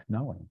connecting with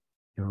knowing.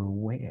 You're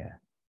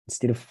aware.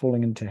 Instead of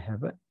falling into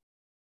habit,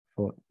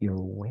 you're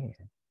aware.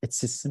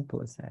 It's as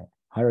simple as that.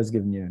 Hira's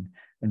given you an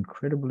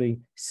incredibly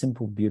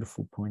simple,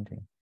 beautiful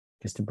pointing,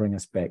 just to bring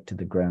us back to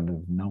the ground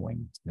of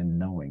knowing, the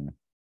knowing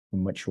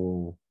from which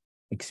all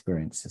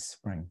experiences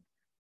spring.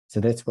 So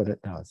that's what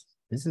it does.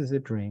 This is a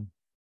dream.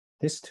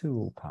 This too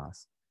will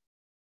pass.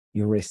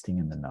 You're resting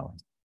in the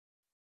knowing.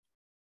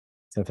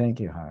 So thank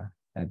you, Hira.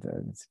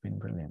 It's been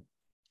brilliant.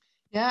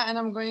 Yeah, and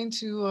I'm going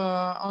to,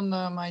 on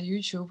my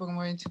YouTube, I'm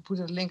going to put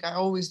a link, I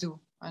always do,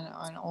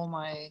 on all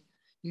my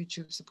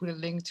YouTubes, to put a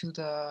link to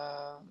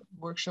the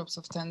workshops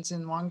of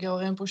Tenzin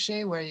Wangyal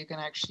Rinpoche, where you can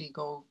actually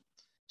go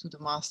to the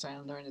master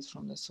and learn it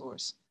from the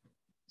source.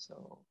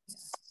 So,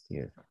 yeah.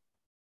 Beautiful.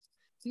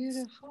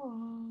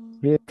 Beautiful.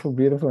 Beautiful,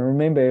 beautiful.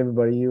 Remember,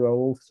 everybody, you are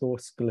all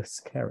Source Bliss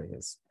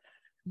carriers.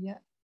 Yeah.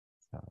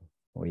 So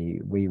we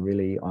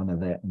really honor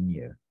that in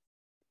you.